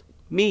child,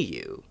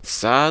 Miyu.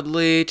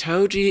 Sadly,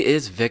 Toji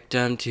is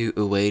victim to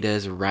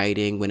Ueda's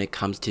writing when it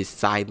comes to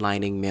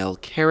sidelining male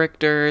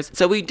characters,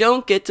 so we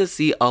don't get to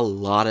see a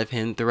lot of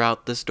him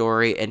throughout the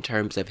story in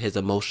terms of his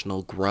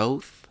emotional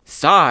growth.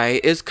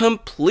 Sai is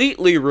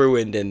completely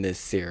ruined in this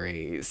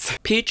series.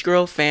 Peach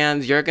Girl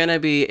fans, you're gonna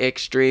be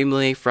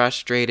extremely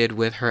frustrated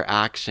with her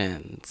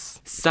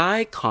actions.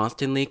 Sai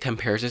constantly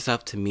compares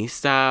herself to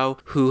Misao,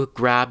 who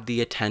grabbed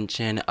the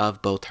attention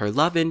of both her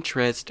love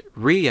interest,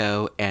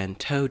 Ryo, and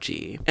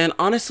Toji. And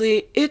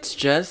honestly, it's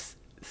just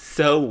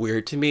so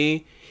weird to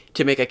me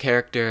to make a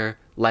character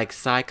like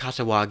Sai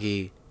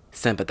Kashiwagi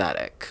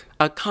sympathetic.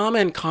 A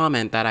common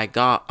comment that I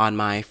got on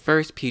my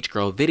first Peach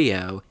Girl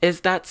video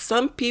is that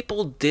some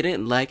people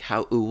didn't like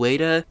how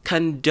Ueda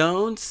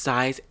condoned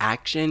Sai's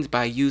actions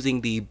by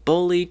using the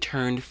bully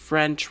turned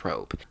friend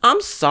trope.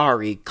 I'm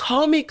sorry,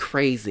 call me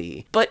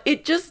crazy, but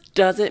it just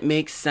doesn't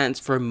make sense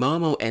for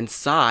Momo and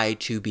Sai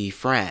to be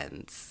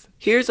friends.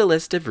 Here's a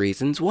list of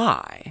reasons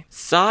why.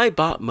 Sai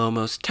bought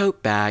Momo's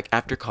tote bag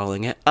after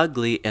calling it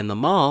ugly in the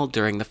mall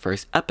during the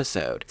first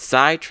episode.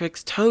 Sai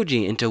tricks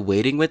Toji into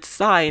waiting with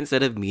Sai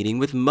instead of meeting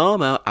with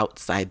Momo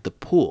outside the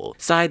pool.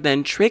 Sai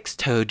then tricks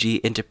Toji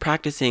into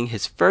practicing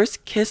his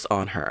first kiss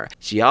on her.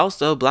 She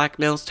also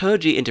blackmails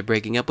Toji into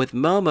breaking up with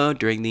Momo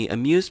during the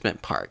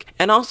amusement park,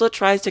 and also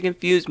tries to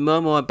confuse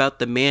Momo about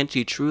the man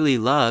she truly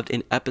loved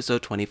in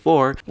episode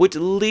 24, which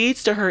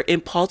leads to her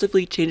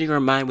impulsively changing her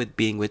mind with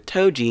being with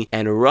Toji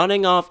and running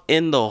off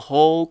in the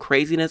whole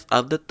craziness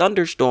of the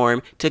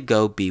thunderstorm to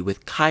go be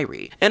with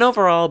Kairi, and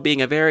overall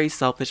being a very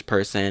selfish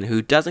person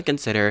who doesn't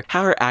consider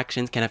how her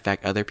actions can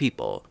affect other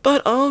people.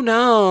 But oh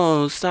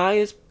no, Sai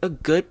is a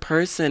good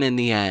person in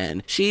the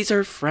end. She's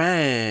her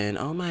friend.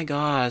 Oh my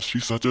gosh.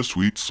 She's such a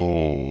sweet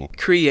soul.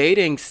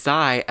 Creating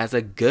Sai as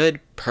a good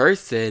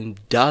person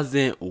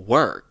doesn't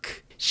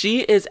work.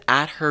 She is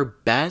at her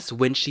best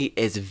when she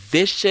is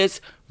vicious,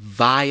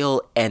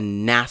 vile,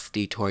 and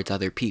nasty towards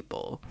other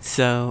people.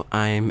 So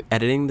I'm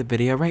editing the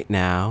video right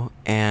now,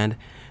 and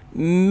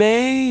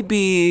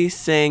maybe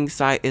saying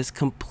Sai is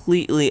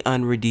completely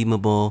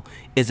unredeemable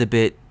is a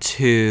bit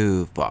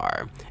too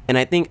far. And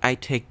I think I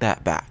take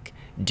that back.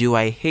 Do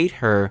I hate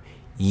her?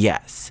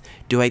 Yes.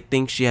 Do I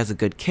think she has a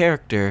good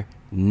character?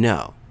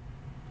 No.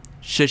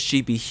 Should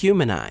she be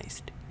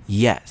humanized?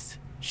 Yes.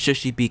 Should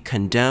she be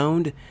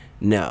condoned?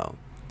 No.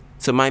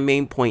 So my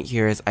main point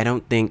here is I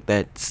don't think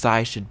that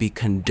Sai should be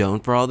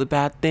condoned for all the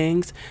bad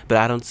things, but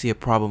I don't see a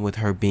problem with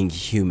her being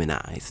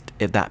humanized,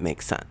 if that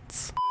makes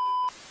sense.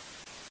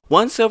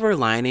 One silver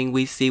lining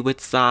we see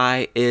with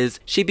Sai is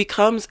she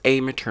becomes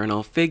a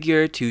maternal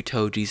figure to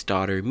Toji's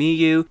daughter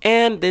Miyu,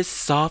 and this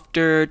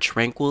softer,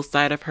 tranquil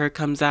side of her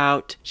comes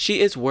out. She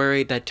is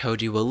worried that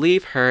Toji will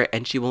leave her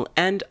and she will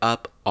end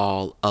up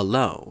all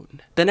alone.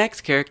 The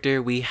next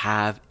character we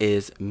have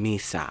is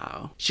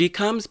Misao. She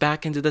comes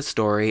back into the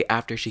story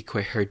after she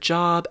quit her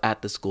job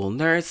at the school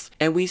nurse,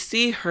 and we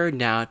see her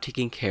now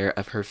taking care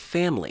of her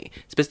family,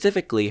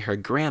 specifically her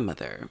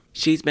grandmother.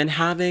 She's been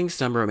having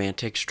some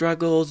romantic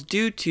struggles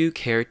due to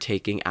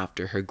caretaking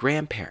after her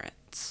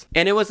grandparents.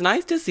 And it was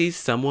nice to see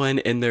someone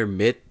in their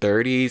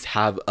mid-30s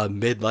have a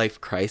midlife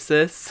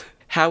crisis.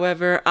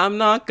 However, I'm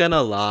not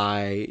gonna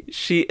lie,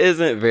 she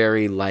isn't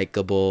very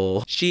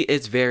likable. She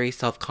is very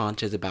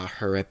self-conscious about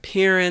her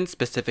appearance,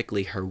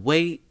 specifically her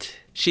weight.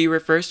 She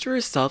refers to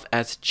herself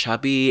as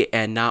chubby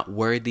and not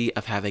worthy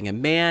of having a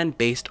man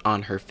based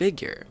on her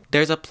figure.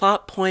 There's a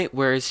plot point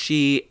where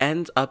she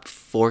ends up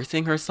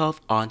forcing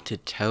herself onto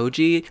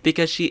Toji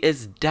because she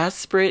is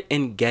desperate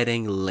in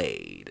getting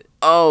laid.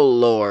 Oh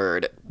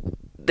lord.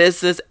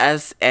 This is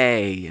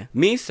SA.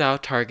 Misao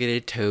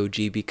targeted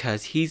Toji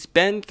because he's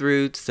been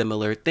through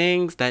similar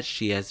things that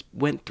she has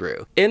went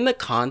through. In the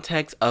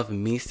context of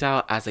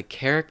Misao as a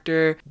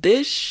character,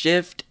 this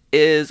shift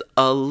is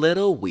a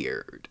little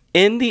weird.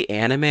 In the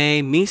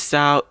anime,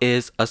 Misao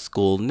is a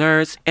school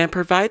nurse and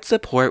provides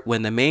support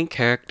when the main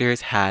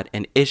characters had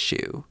an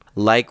issue.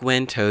 Like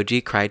when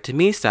Toji cried to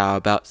Misao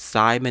about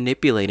Sai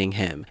manipulating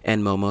him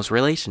and Momo's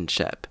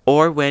relationship.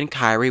 Or when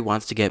Kairi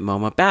wants to get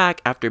Momo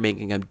back after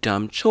making a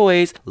dumb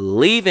choice,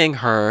 leaving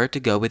her to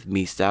go with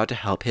Misao to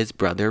help his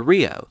brother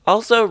Ryo.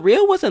 Also,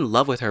 Ryo was in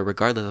love with her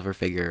regardless of her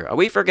figure. Are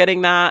we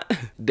forgetting that?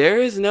 There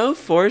is no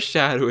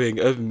foreshadowing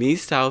of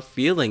Misao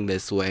feeling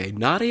this way,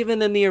 not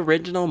even in the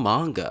original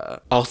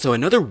manga. Also,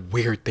 another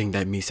weird thing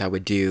that Misao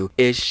would do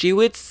is she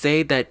would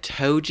say that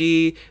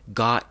Toji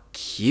got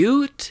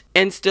cute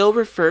and still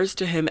refers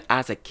to him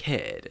as a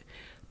kid.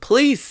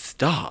 Please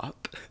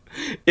stop.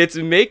 It's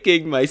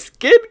making my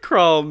skin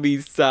crawl,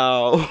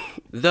 Misao.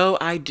 Though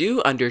I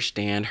do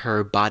understand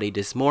her body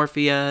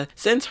dysmorphia,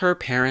 since her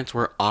parents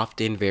were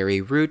often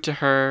very rude to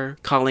her,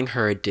 calling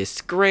her a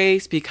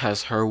disgrace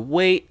because her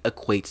weight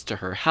equates to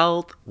her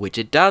health, which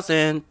it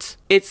doesn't.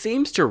 It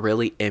seems to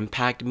really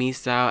impact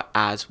Misao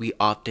as we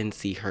often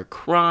see her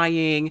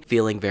crying,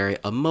 feeling very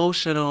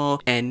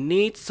emotional, and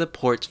needs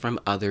supports from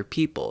other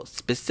people,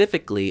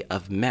 specifically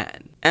of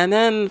men. And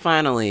then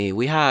finally,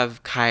 we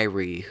have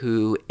Kairi,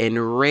 who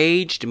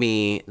enraged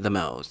me the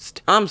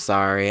most. I'm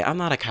sorry, I'm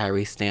not a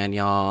Kairi stan,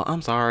 y'all.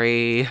 I'm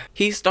sorry.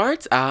 He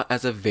starts out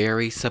as a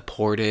very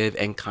supportive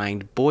and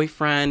kind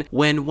boyfriend.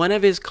 When one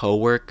of his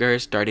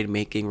co-workers started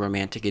making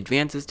romantic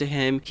advances to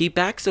him, he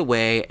backs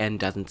away and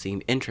doesn't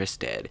seem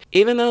interested.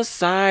 Even though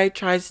Sai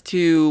tries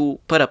to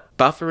put a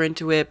buffer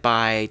into it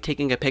by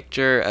taking a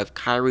picture of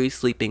Kairi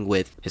sleeping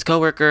with his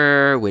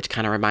co-worker, which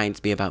kind of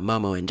reminds me about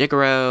Momo and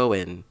Jigoro,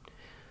 and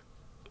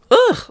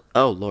ugh!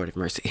 Oh, Lord of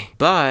mercy.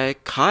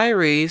 But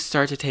Kairi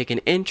starts to take an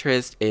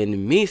interest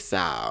in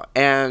Misao,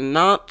 and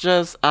not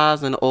just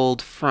as an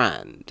old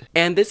friend.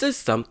 And this is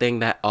something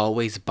that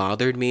always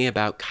bothered me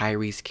about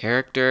Kairi's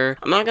character.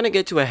 I'm not gonna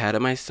get too ahead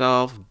of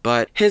myself,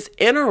 but his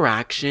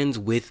interactions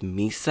with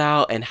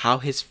Misao and how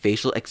his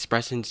facial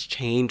expressions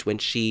change when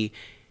she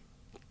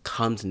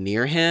comes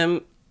near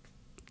him,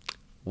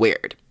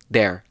 weird.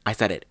 There, I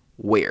said it.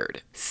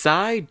 weird.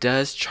 Sai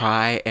does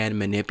try and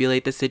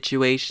manipulate the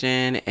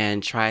situation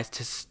and tries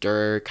to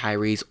stir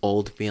Kairi's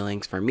old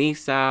feelings for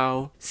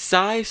Misao.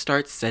 Sai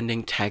starts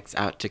sending texts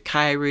out to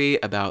Kairi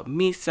about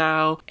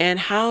Misao and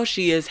how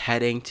she is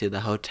heading to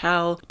the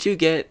hotel to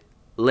get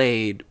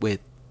laid with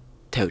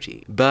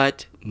Toji.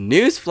 But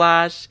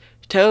newsflash,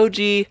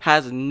 Toji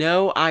has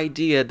no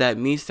idea that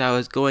Misao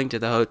is going to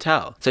the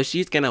hotel, so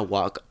she's gonna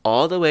walk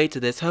all the way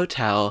to this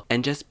hotel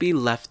and just be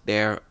left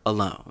there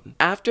alone.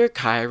 After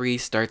Kairi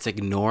starts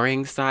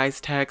ignoring Sai's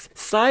text,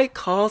 Sai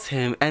calls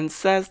him and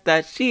says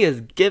that she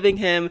is giving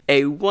him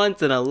a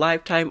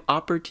once-in-a-lifetime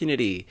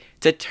opportunity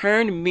to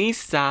turn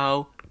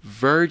Misao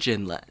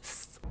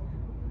virginless.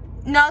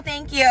 No,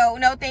 thank you.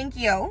 No, thank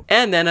you.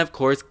 And then, of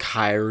course,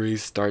 Kairi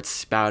starts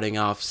spouting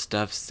off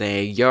stuff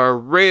saying, "You're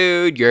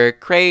rude, you're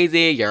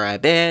crazy, you're a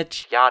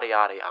bitch, yada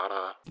yada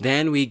yada."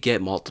 Then we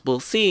get multiple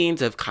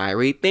scenes of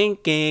Kairi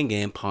thinking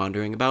and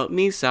pondering about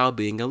Misao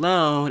being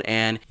alone,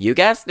 and you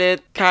guessed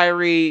it,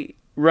 Kairi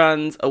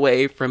runs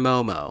away from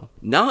Momo.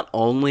 Not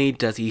only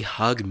does he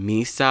hug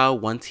Misao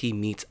once he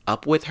meets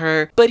up with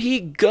her, but he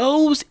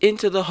goes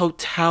into the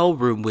hotel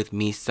room with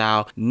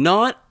Misao,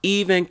 not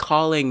even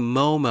calling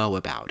Momo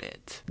about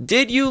it.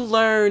 Did you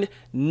learn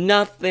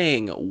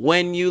nothing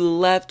when you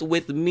left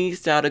with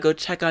Misao to go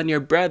check on your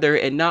brother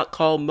and not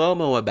call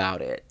Momo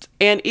about it?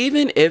 And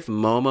even if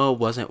Momo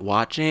wasn't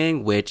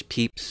watching, which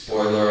peeps,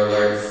 spoiler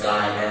alert,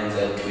 Sai ends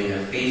up doing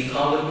a face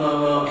call with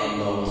Momo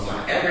and Momo's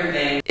not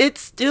everything, it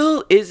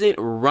still isn't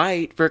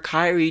right for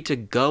Kairi to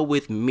go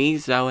with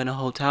Misao in a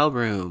hotel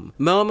room.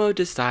 Momo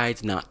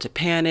decides not to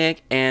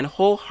panic and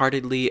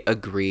wholeheartedly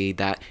agree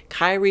that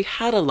Kairi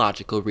had a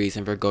logical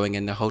reason for going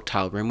in the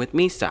hotel room with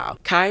Misao.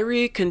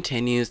 Kairi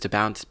continues to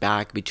bounce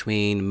back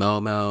between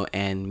Momo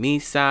and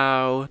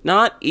Misao,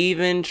 not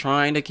even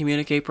trying to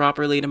communicate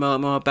properly to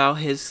Momo about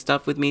his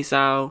stuff with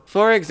Misao.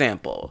 For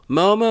example,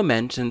 Momo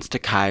mentions to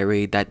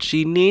Kairi that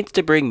she needs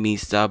to bring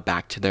Misao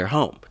back to their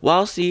home,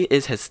 while she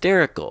is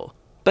hysterical.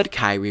 But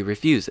Kairi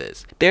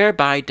refuses,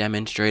 thereby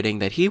demonstrating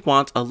that he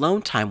wants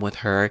alone time with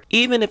her,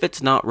 even if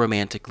it's not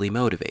romantically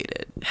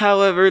motivated.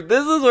 However,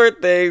 this is where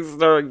things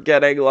start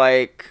getting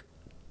like...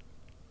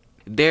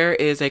 There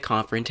is a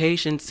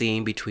confrontation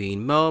scene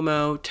between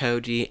Momo,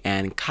 Toji,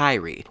 and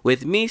Kairi,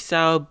 with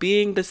Misao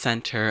being the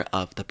center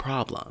of the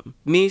problem.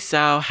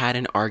 Misao had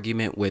an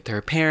argument with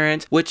her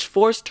parents, which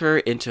forced her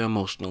into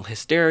emotional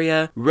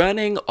hysteria,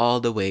 running all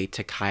the way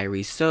to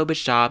Kairi's soba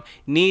shop,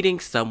 needing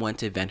someone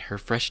to vent her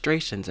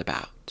frustrations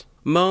about.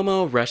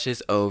 Momo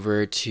rushes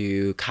over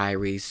to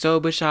Kairi's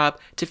soba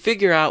shop to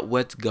figure out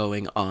what's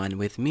going on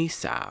with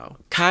Misao.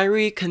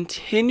 Kairi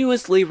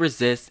continuously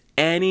resists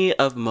any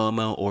of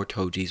Momo or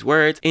Toji's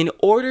words in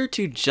order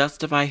to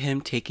justify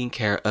him taking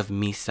care of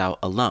Misao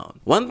alone.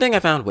 One thing I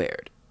found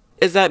weird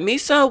is that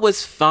Misao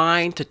was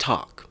fine to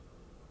talk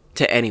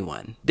to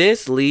anyone.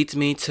 This leads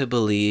me to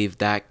believe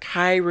that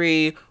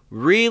Kairi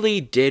really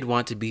did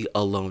want to be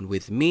alone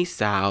with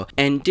Misao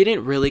and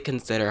didn't really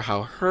consider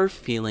how her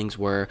feelings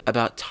were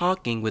about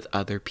talking with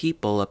other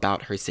people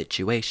about her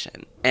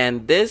situation.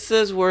 And this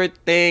is where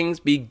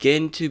things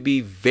begin to be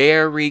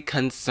very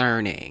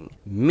concerning.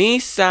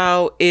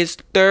 Misao is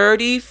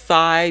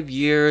 35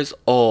 years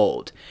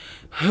old.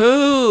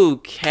 Who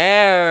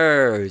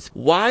cares?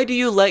 Why do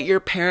you let your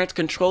parents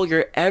control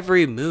your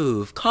every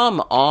move?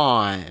 Come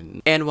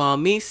on. And while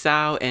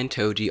Misao and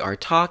Toji are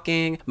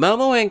talking,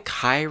 Momo and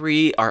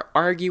Kairi are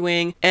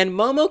arguing, and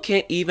Momo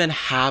can't even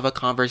have a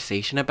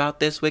conversation about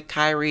this with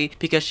Kairi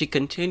because she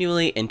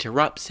continually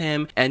interrupts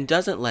him and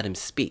doesn't let him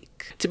speak.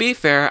 To be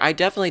fair, I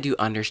definitely do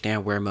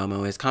understand where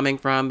Momo is coming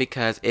from,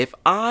 because if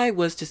I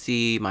was to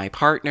see my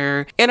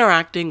partner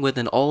interacting with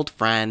an old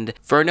friend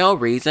for no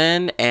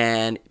reason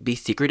and be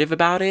secretive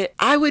about it,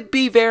 I would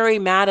be very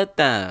mad at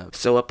them.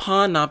 So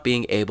upon not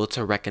being able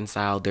to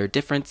reconcile their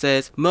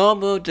differences,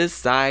 Momo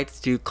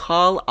decides to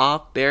call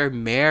off their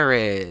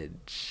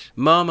marriage.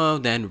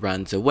 Momo then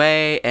runs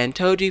away and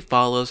Toji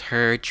follows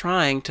her,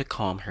 trying to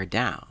calm her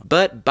down.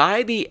 But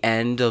by the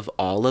end of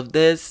all of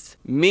this,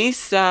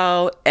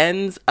 Misao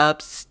ends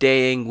up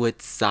staying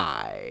with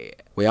Sai.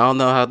 We all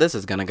know how this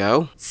is gonna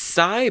go.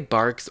 Sai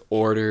barks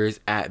orders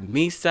at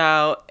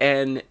Misao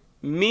and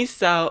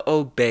Misao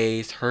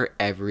obeys her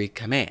every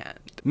command.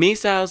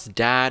 Misao's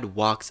dad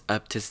walks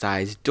up to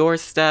Sai's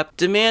doorstep,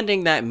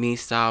 demanding that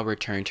Misao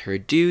return to her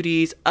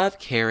duties of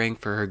caring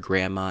for her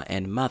grandma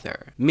and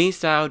mother.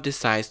 Misao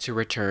decides to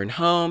return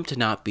home to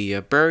not be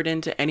a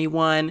burden to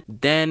anyone.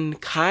 Then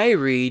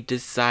Kairi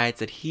decides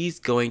that he's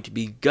going to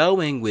be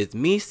going with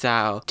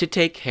Misao to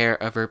take care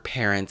of her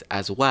parents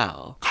as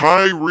well.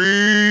 Kyrie!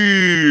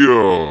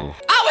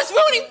 I was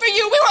rooting for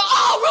you! We were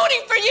all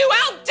rooting for you!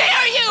 How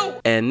dare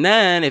you! And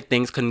then, if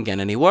things couldn't get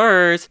any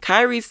worse,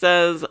 Kairi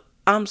says,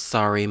 "I'm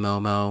sorry,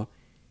 Momo.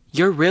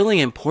 You're really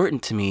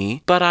important to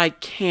me, but I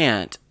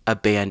can't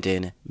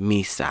abandon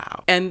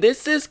Misao." And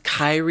this is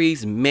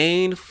Kairi's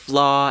main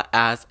flaw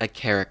as a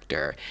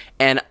character.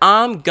 And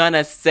I'm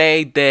gonna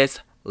say this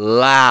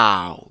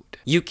loud.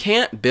 You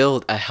can't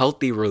build a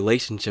healthy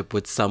relationship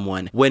with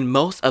someone when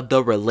most of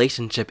the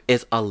relationship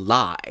is a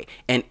lie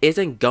and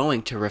isn't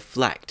going to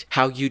reflect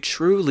how you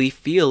truly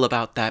feel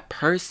about that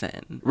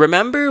person.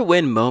 Remember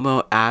when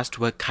Momo asked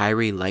what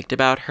Kairi liked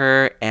about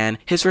her and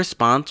his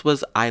response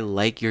was, "I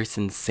like your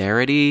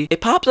sincerity"?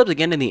 It pops up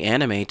again in the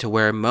anime to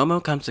where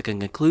Momo comes to the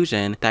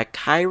conclusion that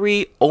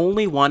Kairi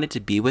only wanted to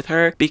be with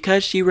her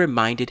because she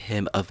reminded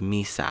him of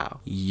Misao.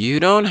 You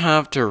don't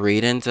have to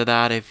read into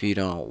that if you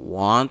don't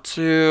want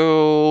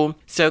to.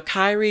 So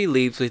Kairi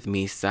leaves with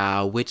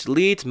Misao, which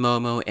leads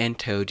Momo and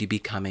Toji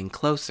becoming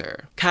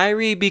closer.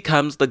 Kairi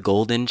becomes the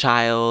golden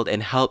child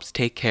and helps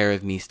take care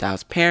of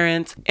Misao's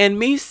parents, and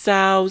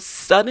Misao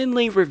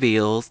suddenly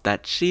reveals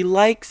that she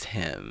likes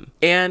him.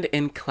 And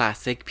in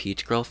classic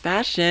Peach Girl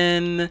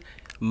fashion,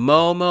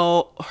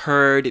 Momo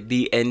heard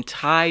the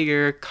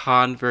entire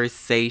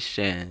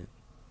conversation.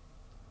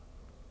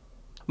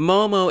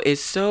 Momo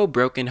is so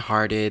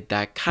brokenhearted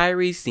that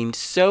Kairi seemed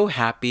so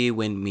happy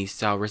when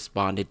Misao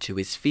responded to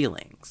his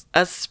feelings,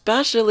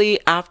 especially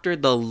after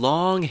the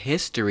long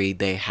history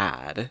they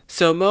had.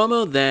 So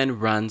Momo then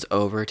runs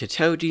over to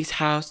Toji's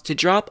house to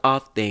drop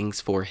off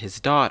things for his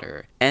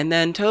daughter, and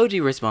then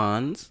Toji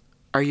responds,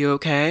 "Are you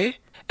okay?"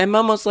 And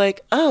Momo's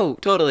like, "Oh,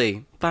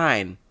 totally,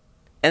 fine."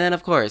 And then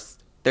of course,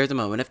 there's a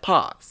moment of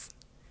pause.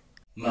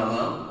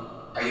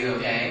 "Momo, are you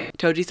okay?"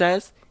 Toji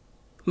says.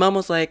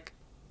 Momo's like,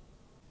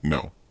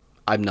 No.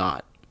 "I'm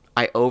not.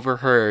 I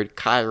overheard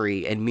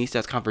Kairi and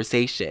Misao's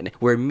conversation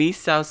where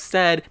Misao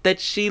said that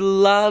she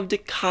loved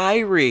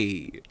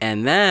Kairi."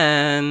 And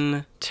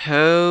then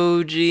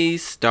Toji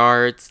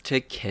starts to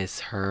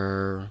kiss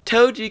her.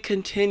 Toji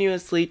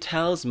continuously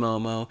tells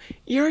Momo,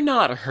 "You're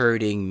not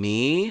hurting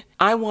me.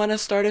 I want to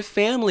start a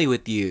family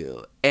with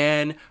you."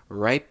 And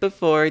right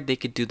before they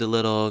could do the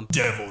little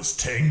Devil's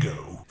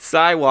Tango,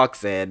 Sai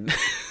walks in.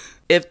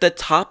 If the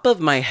top of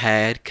my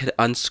head could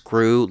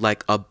unscrew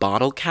like a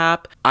bottle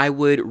cap, I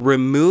would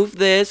remove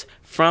this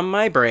from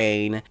my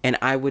brain and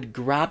I would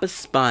grab a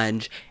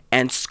sponge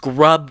and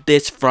scrub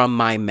this from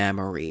my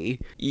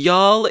memory.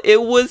 Y'all,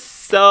 it was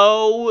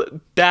so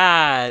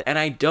bad. And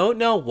I don't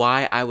know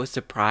why I was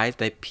surprised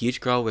that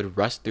Peach Girl would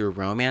rush through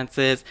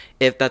romances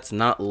if that's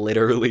not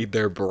literally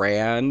their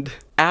brand.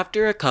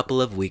 After a couple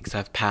of weeks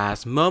have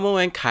passed,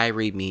 Momo and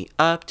Kairi meet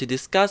up to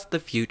discuss the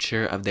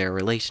future of their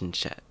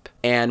relationship.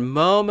 And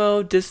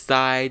Momo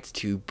decides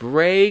to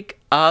break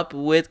up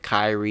with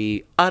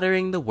Kairi,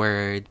 uttering the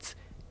words,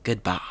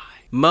 "Goodbye."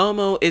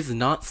 Momo is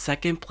not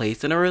second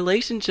place in a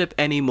relationship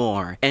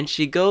anymore, and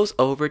she goes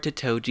over to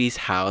Toji's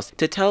house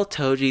to tell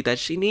Toji that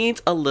she needs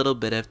a little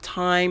bit of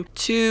time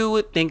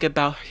to think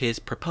about his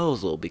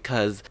proposal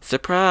because,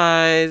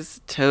 surprise,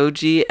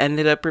 Toji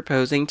ended up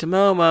proposing to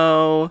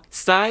Momo.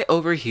 Sai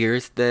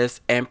overhears this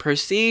and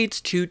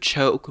proceeds to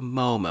choke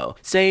Momo,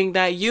 saying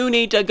that you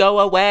need to go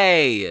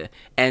away.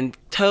 And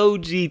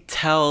Toji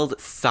tells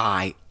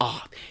Sai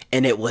off,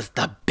 and it was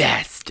the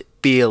best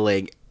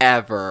feeling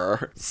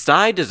ever.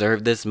 Sai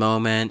deserved this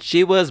moment.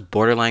 She was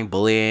borderline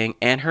bullying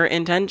and her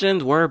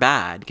intentions were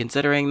bad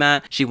considering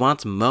that she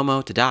wants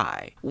Momo to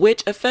die,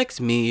 which affects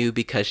Miyu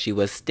because she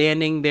was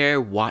standing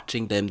there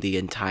watching them the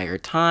entire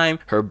time.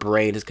 Her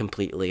brain is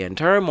completely in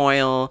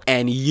turmoil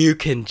and you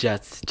can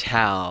just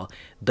tell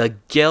the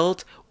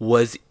guilt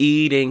was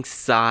eating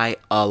Sai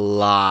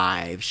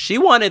alive. She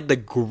wanted the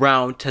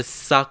ground to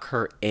suck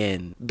her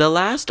in. The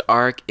last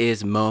arc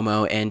is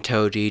Momo and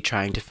Toji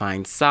trying to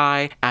find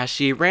Sai as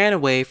she ran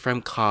away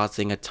from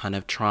causing a ton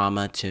of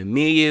trauma to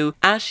Miyu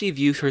as she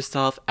views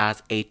herself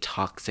as a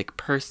toxic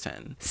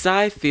person.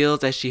 Sai feels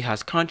that she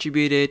has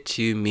contributed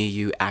to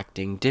Miyu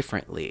acting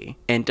differently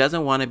and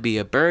doesn't want to be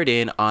a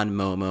burden on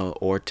Momo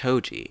or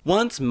Toji.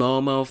 Once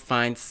Momo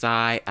finds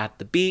Sai at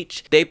the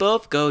beach, they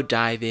both go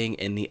diving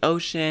in the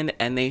ocean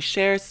and they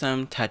share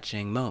some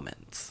touching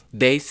moments.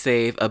 They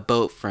save a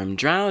boat from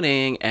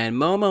drowning and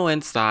Momo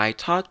and Sai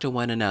talk to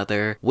one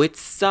another, with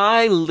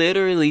Sai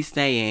literally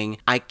saying,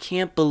 "I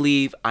can't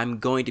believe I'm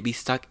going to be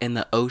stuck in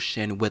the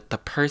ocean with the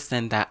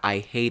person that I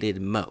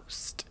hated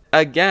most."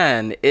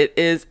 Again, it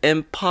is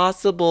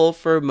impossible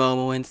for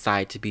Momo and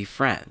Sai to be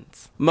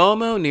friends.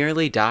 Momo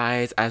nearly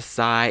dies as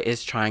Sai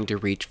is trying to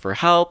reach for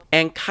help,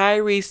 and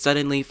Kairi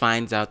suddenly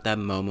finds out that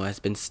Momo has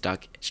been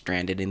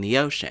stranded in the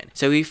ocean.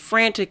 So he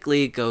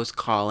frantically goes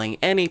calling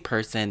any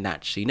person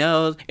that she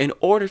knows in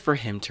order for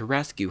him to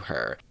rescue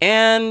her.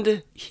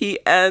 And he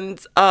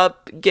ends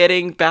up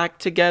getting back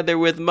together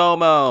with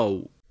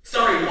Momo.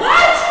 Sorry,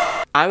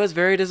 what? I was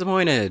very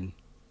disappointed.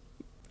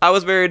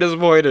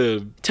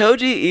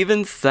 Toji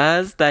even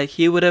says that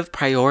he would have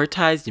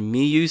prioritized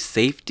Miyu's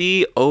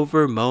safety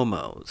over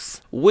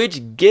Momo's,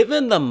 which,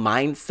 given the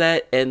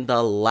mindset in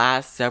the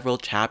last several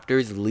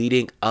chapters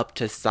leading up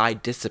to Sai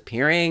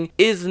disappearing,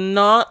 is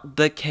not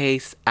the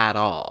case at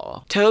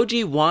all.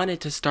 Toji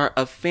wanted to start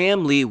a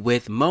family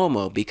with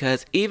Momo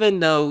because even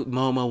though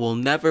Momo will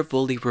never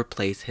fully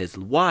replace his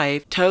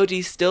wife,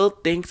 Toji still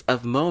thinks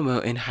of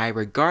Momo in high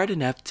regard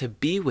enough to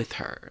be with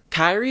her.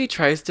 Kairi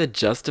tries to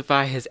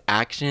justify his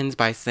actions reactions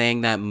by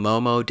saying that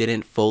Momo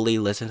didn't fully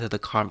listen to the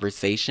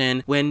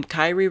conversation when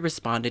Kairi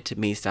responded to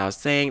Misao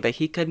saying that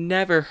he could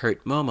never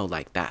hurt Momo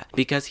like that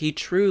because he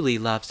truly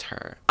loves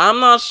her. I'm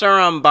not sure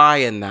I'm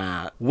buying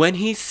that. When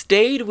he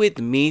stayed with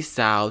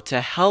Misao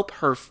to help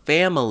her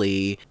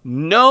family,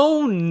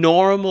 no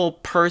normal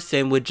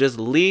person would just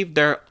leave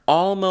their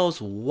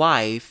almost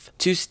wife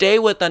to stay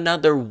with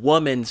another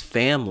woman's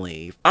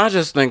family. I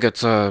just think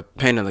it's a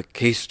pain in the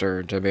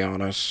keister, to be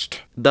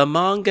honest. The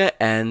manga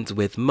ends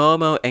with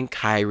Momo and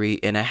Kairi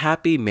in a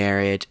happy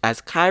marriage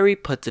as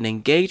Kairi puts an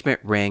engagement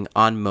ring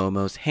on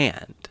Momo's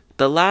hand.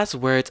 The last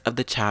words of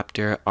the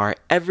chapter are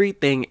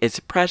everything is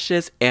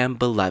precious and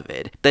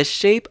beloved, the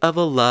shape of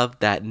a love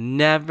that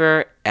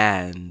never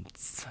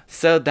ends.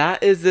 So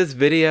that is this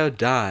video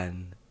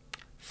done.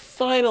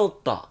 Final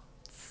thoughts.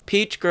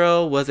 Peach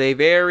Girl was a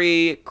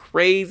very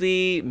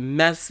crazy,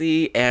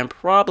 messy, and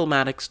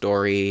problematic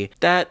story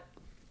that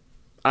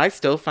I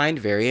still find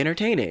very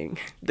entertaining.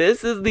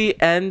 This is the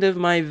end of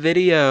my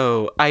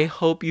video. I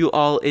hope you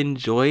all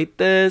enjoyed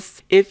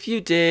this. If you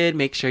did,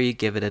 make sure you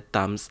give it a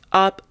thumbs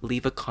up,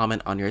 leave a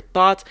comment on your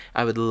thoughts.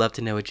 I would love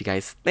to know what you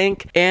guys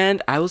think,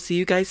 and I will see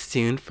you guys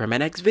soon for my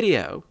next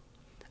video.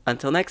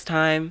 Until next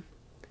time,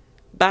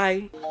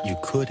 bye. You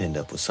could end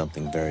up with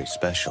something very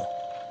special.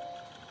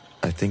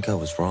 I think I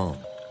was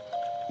wrong.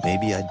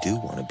 Maybe I do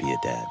want to be a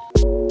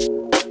dad.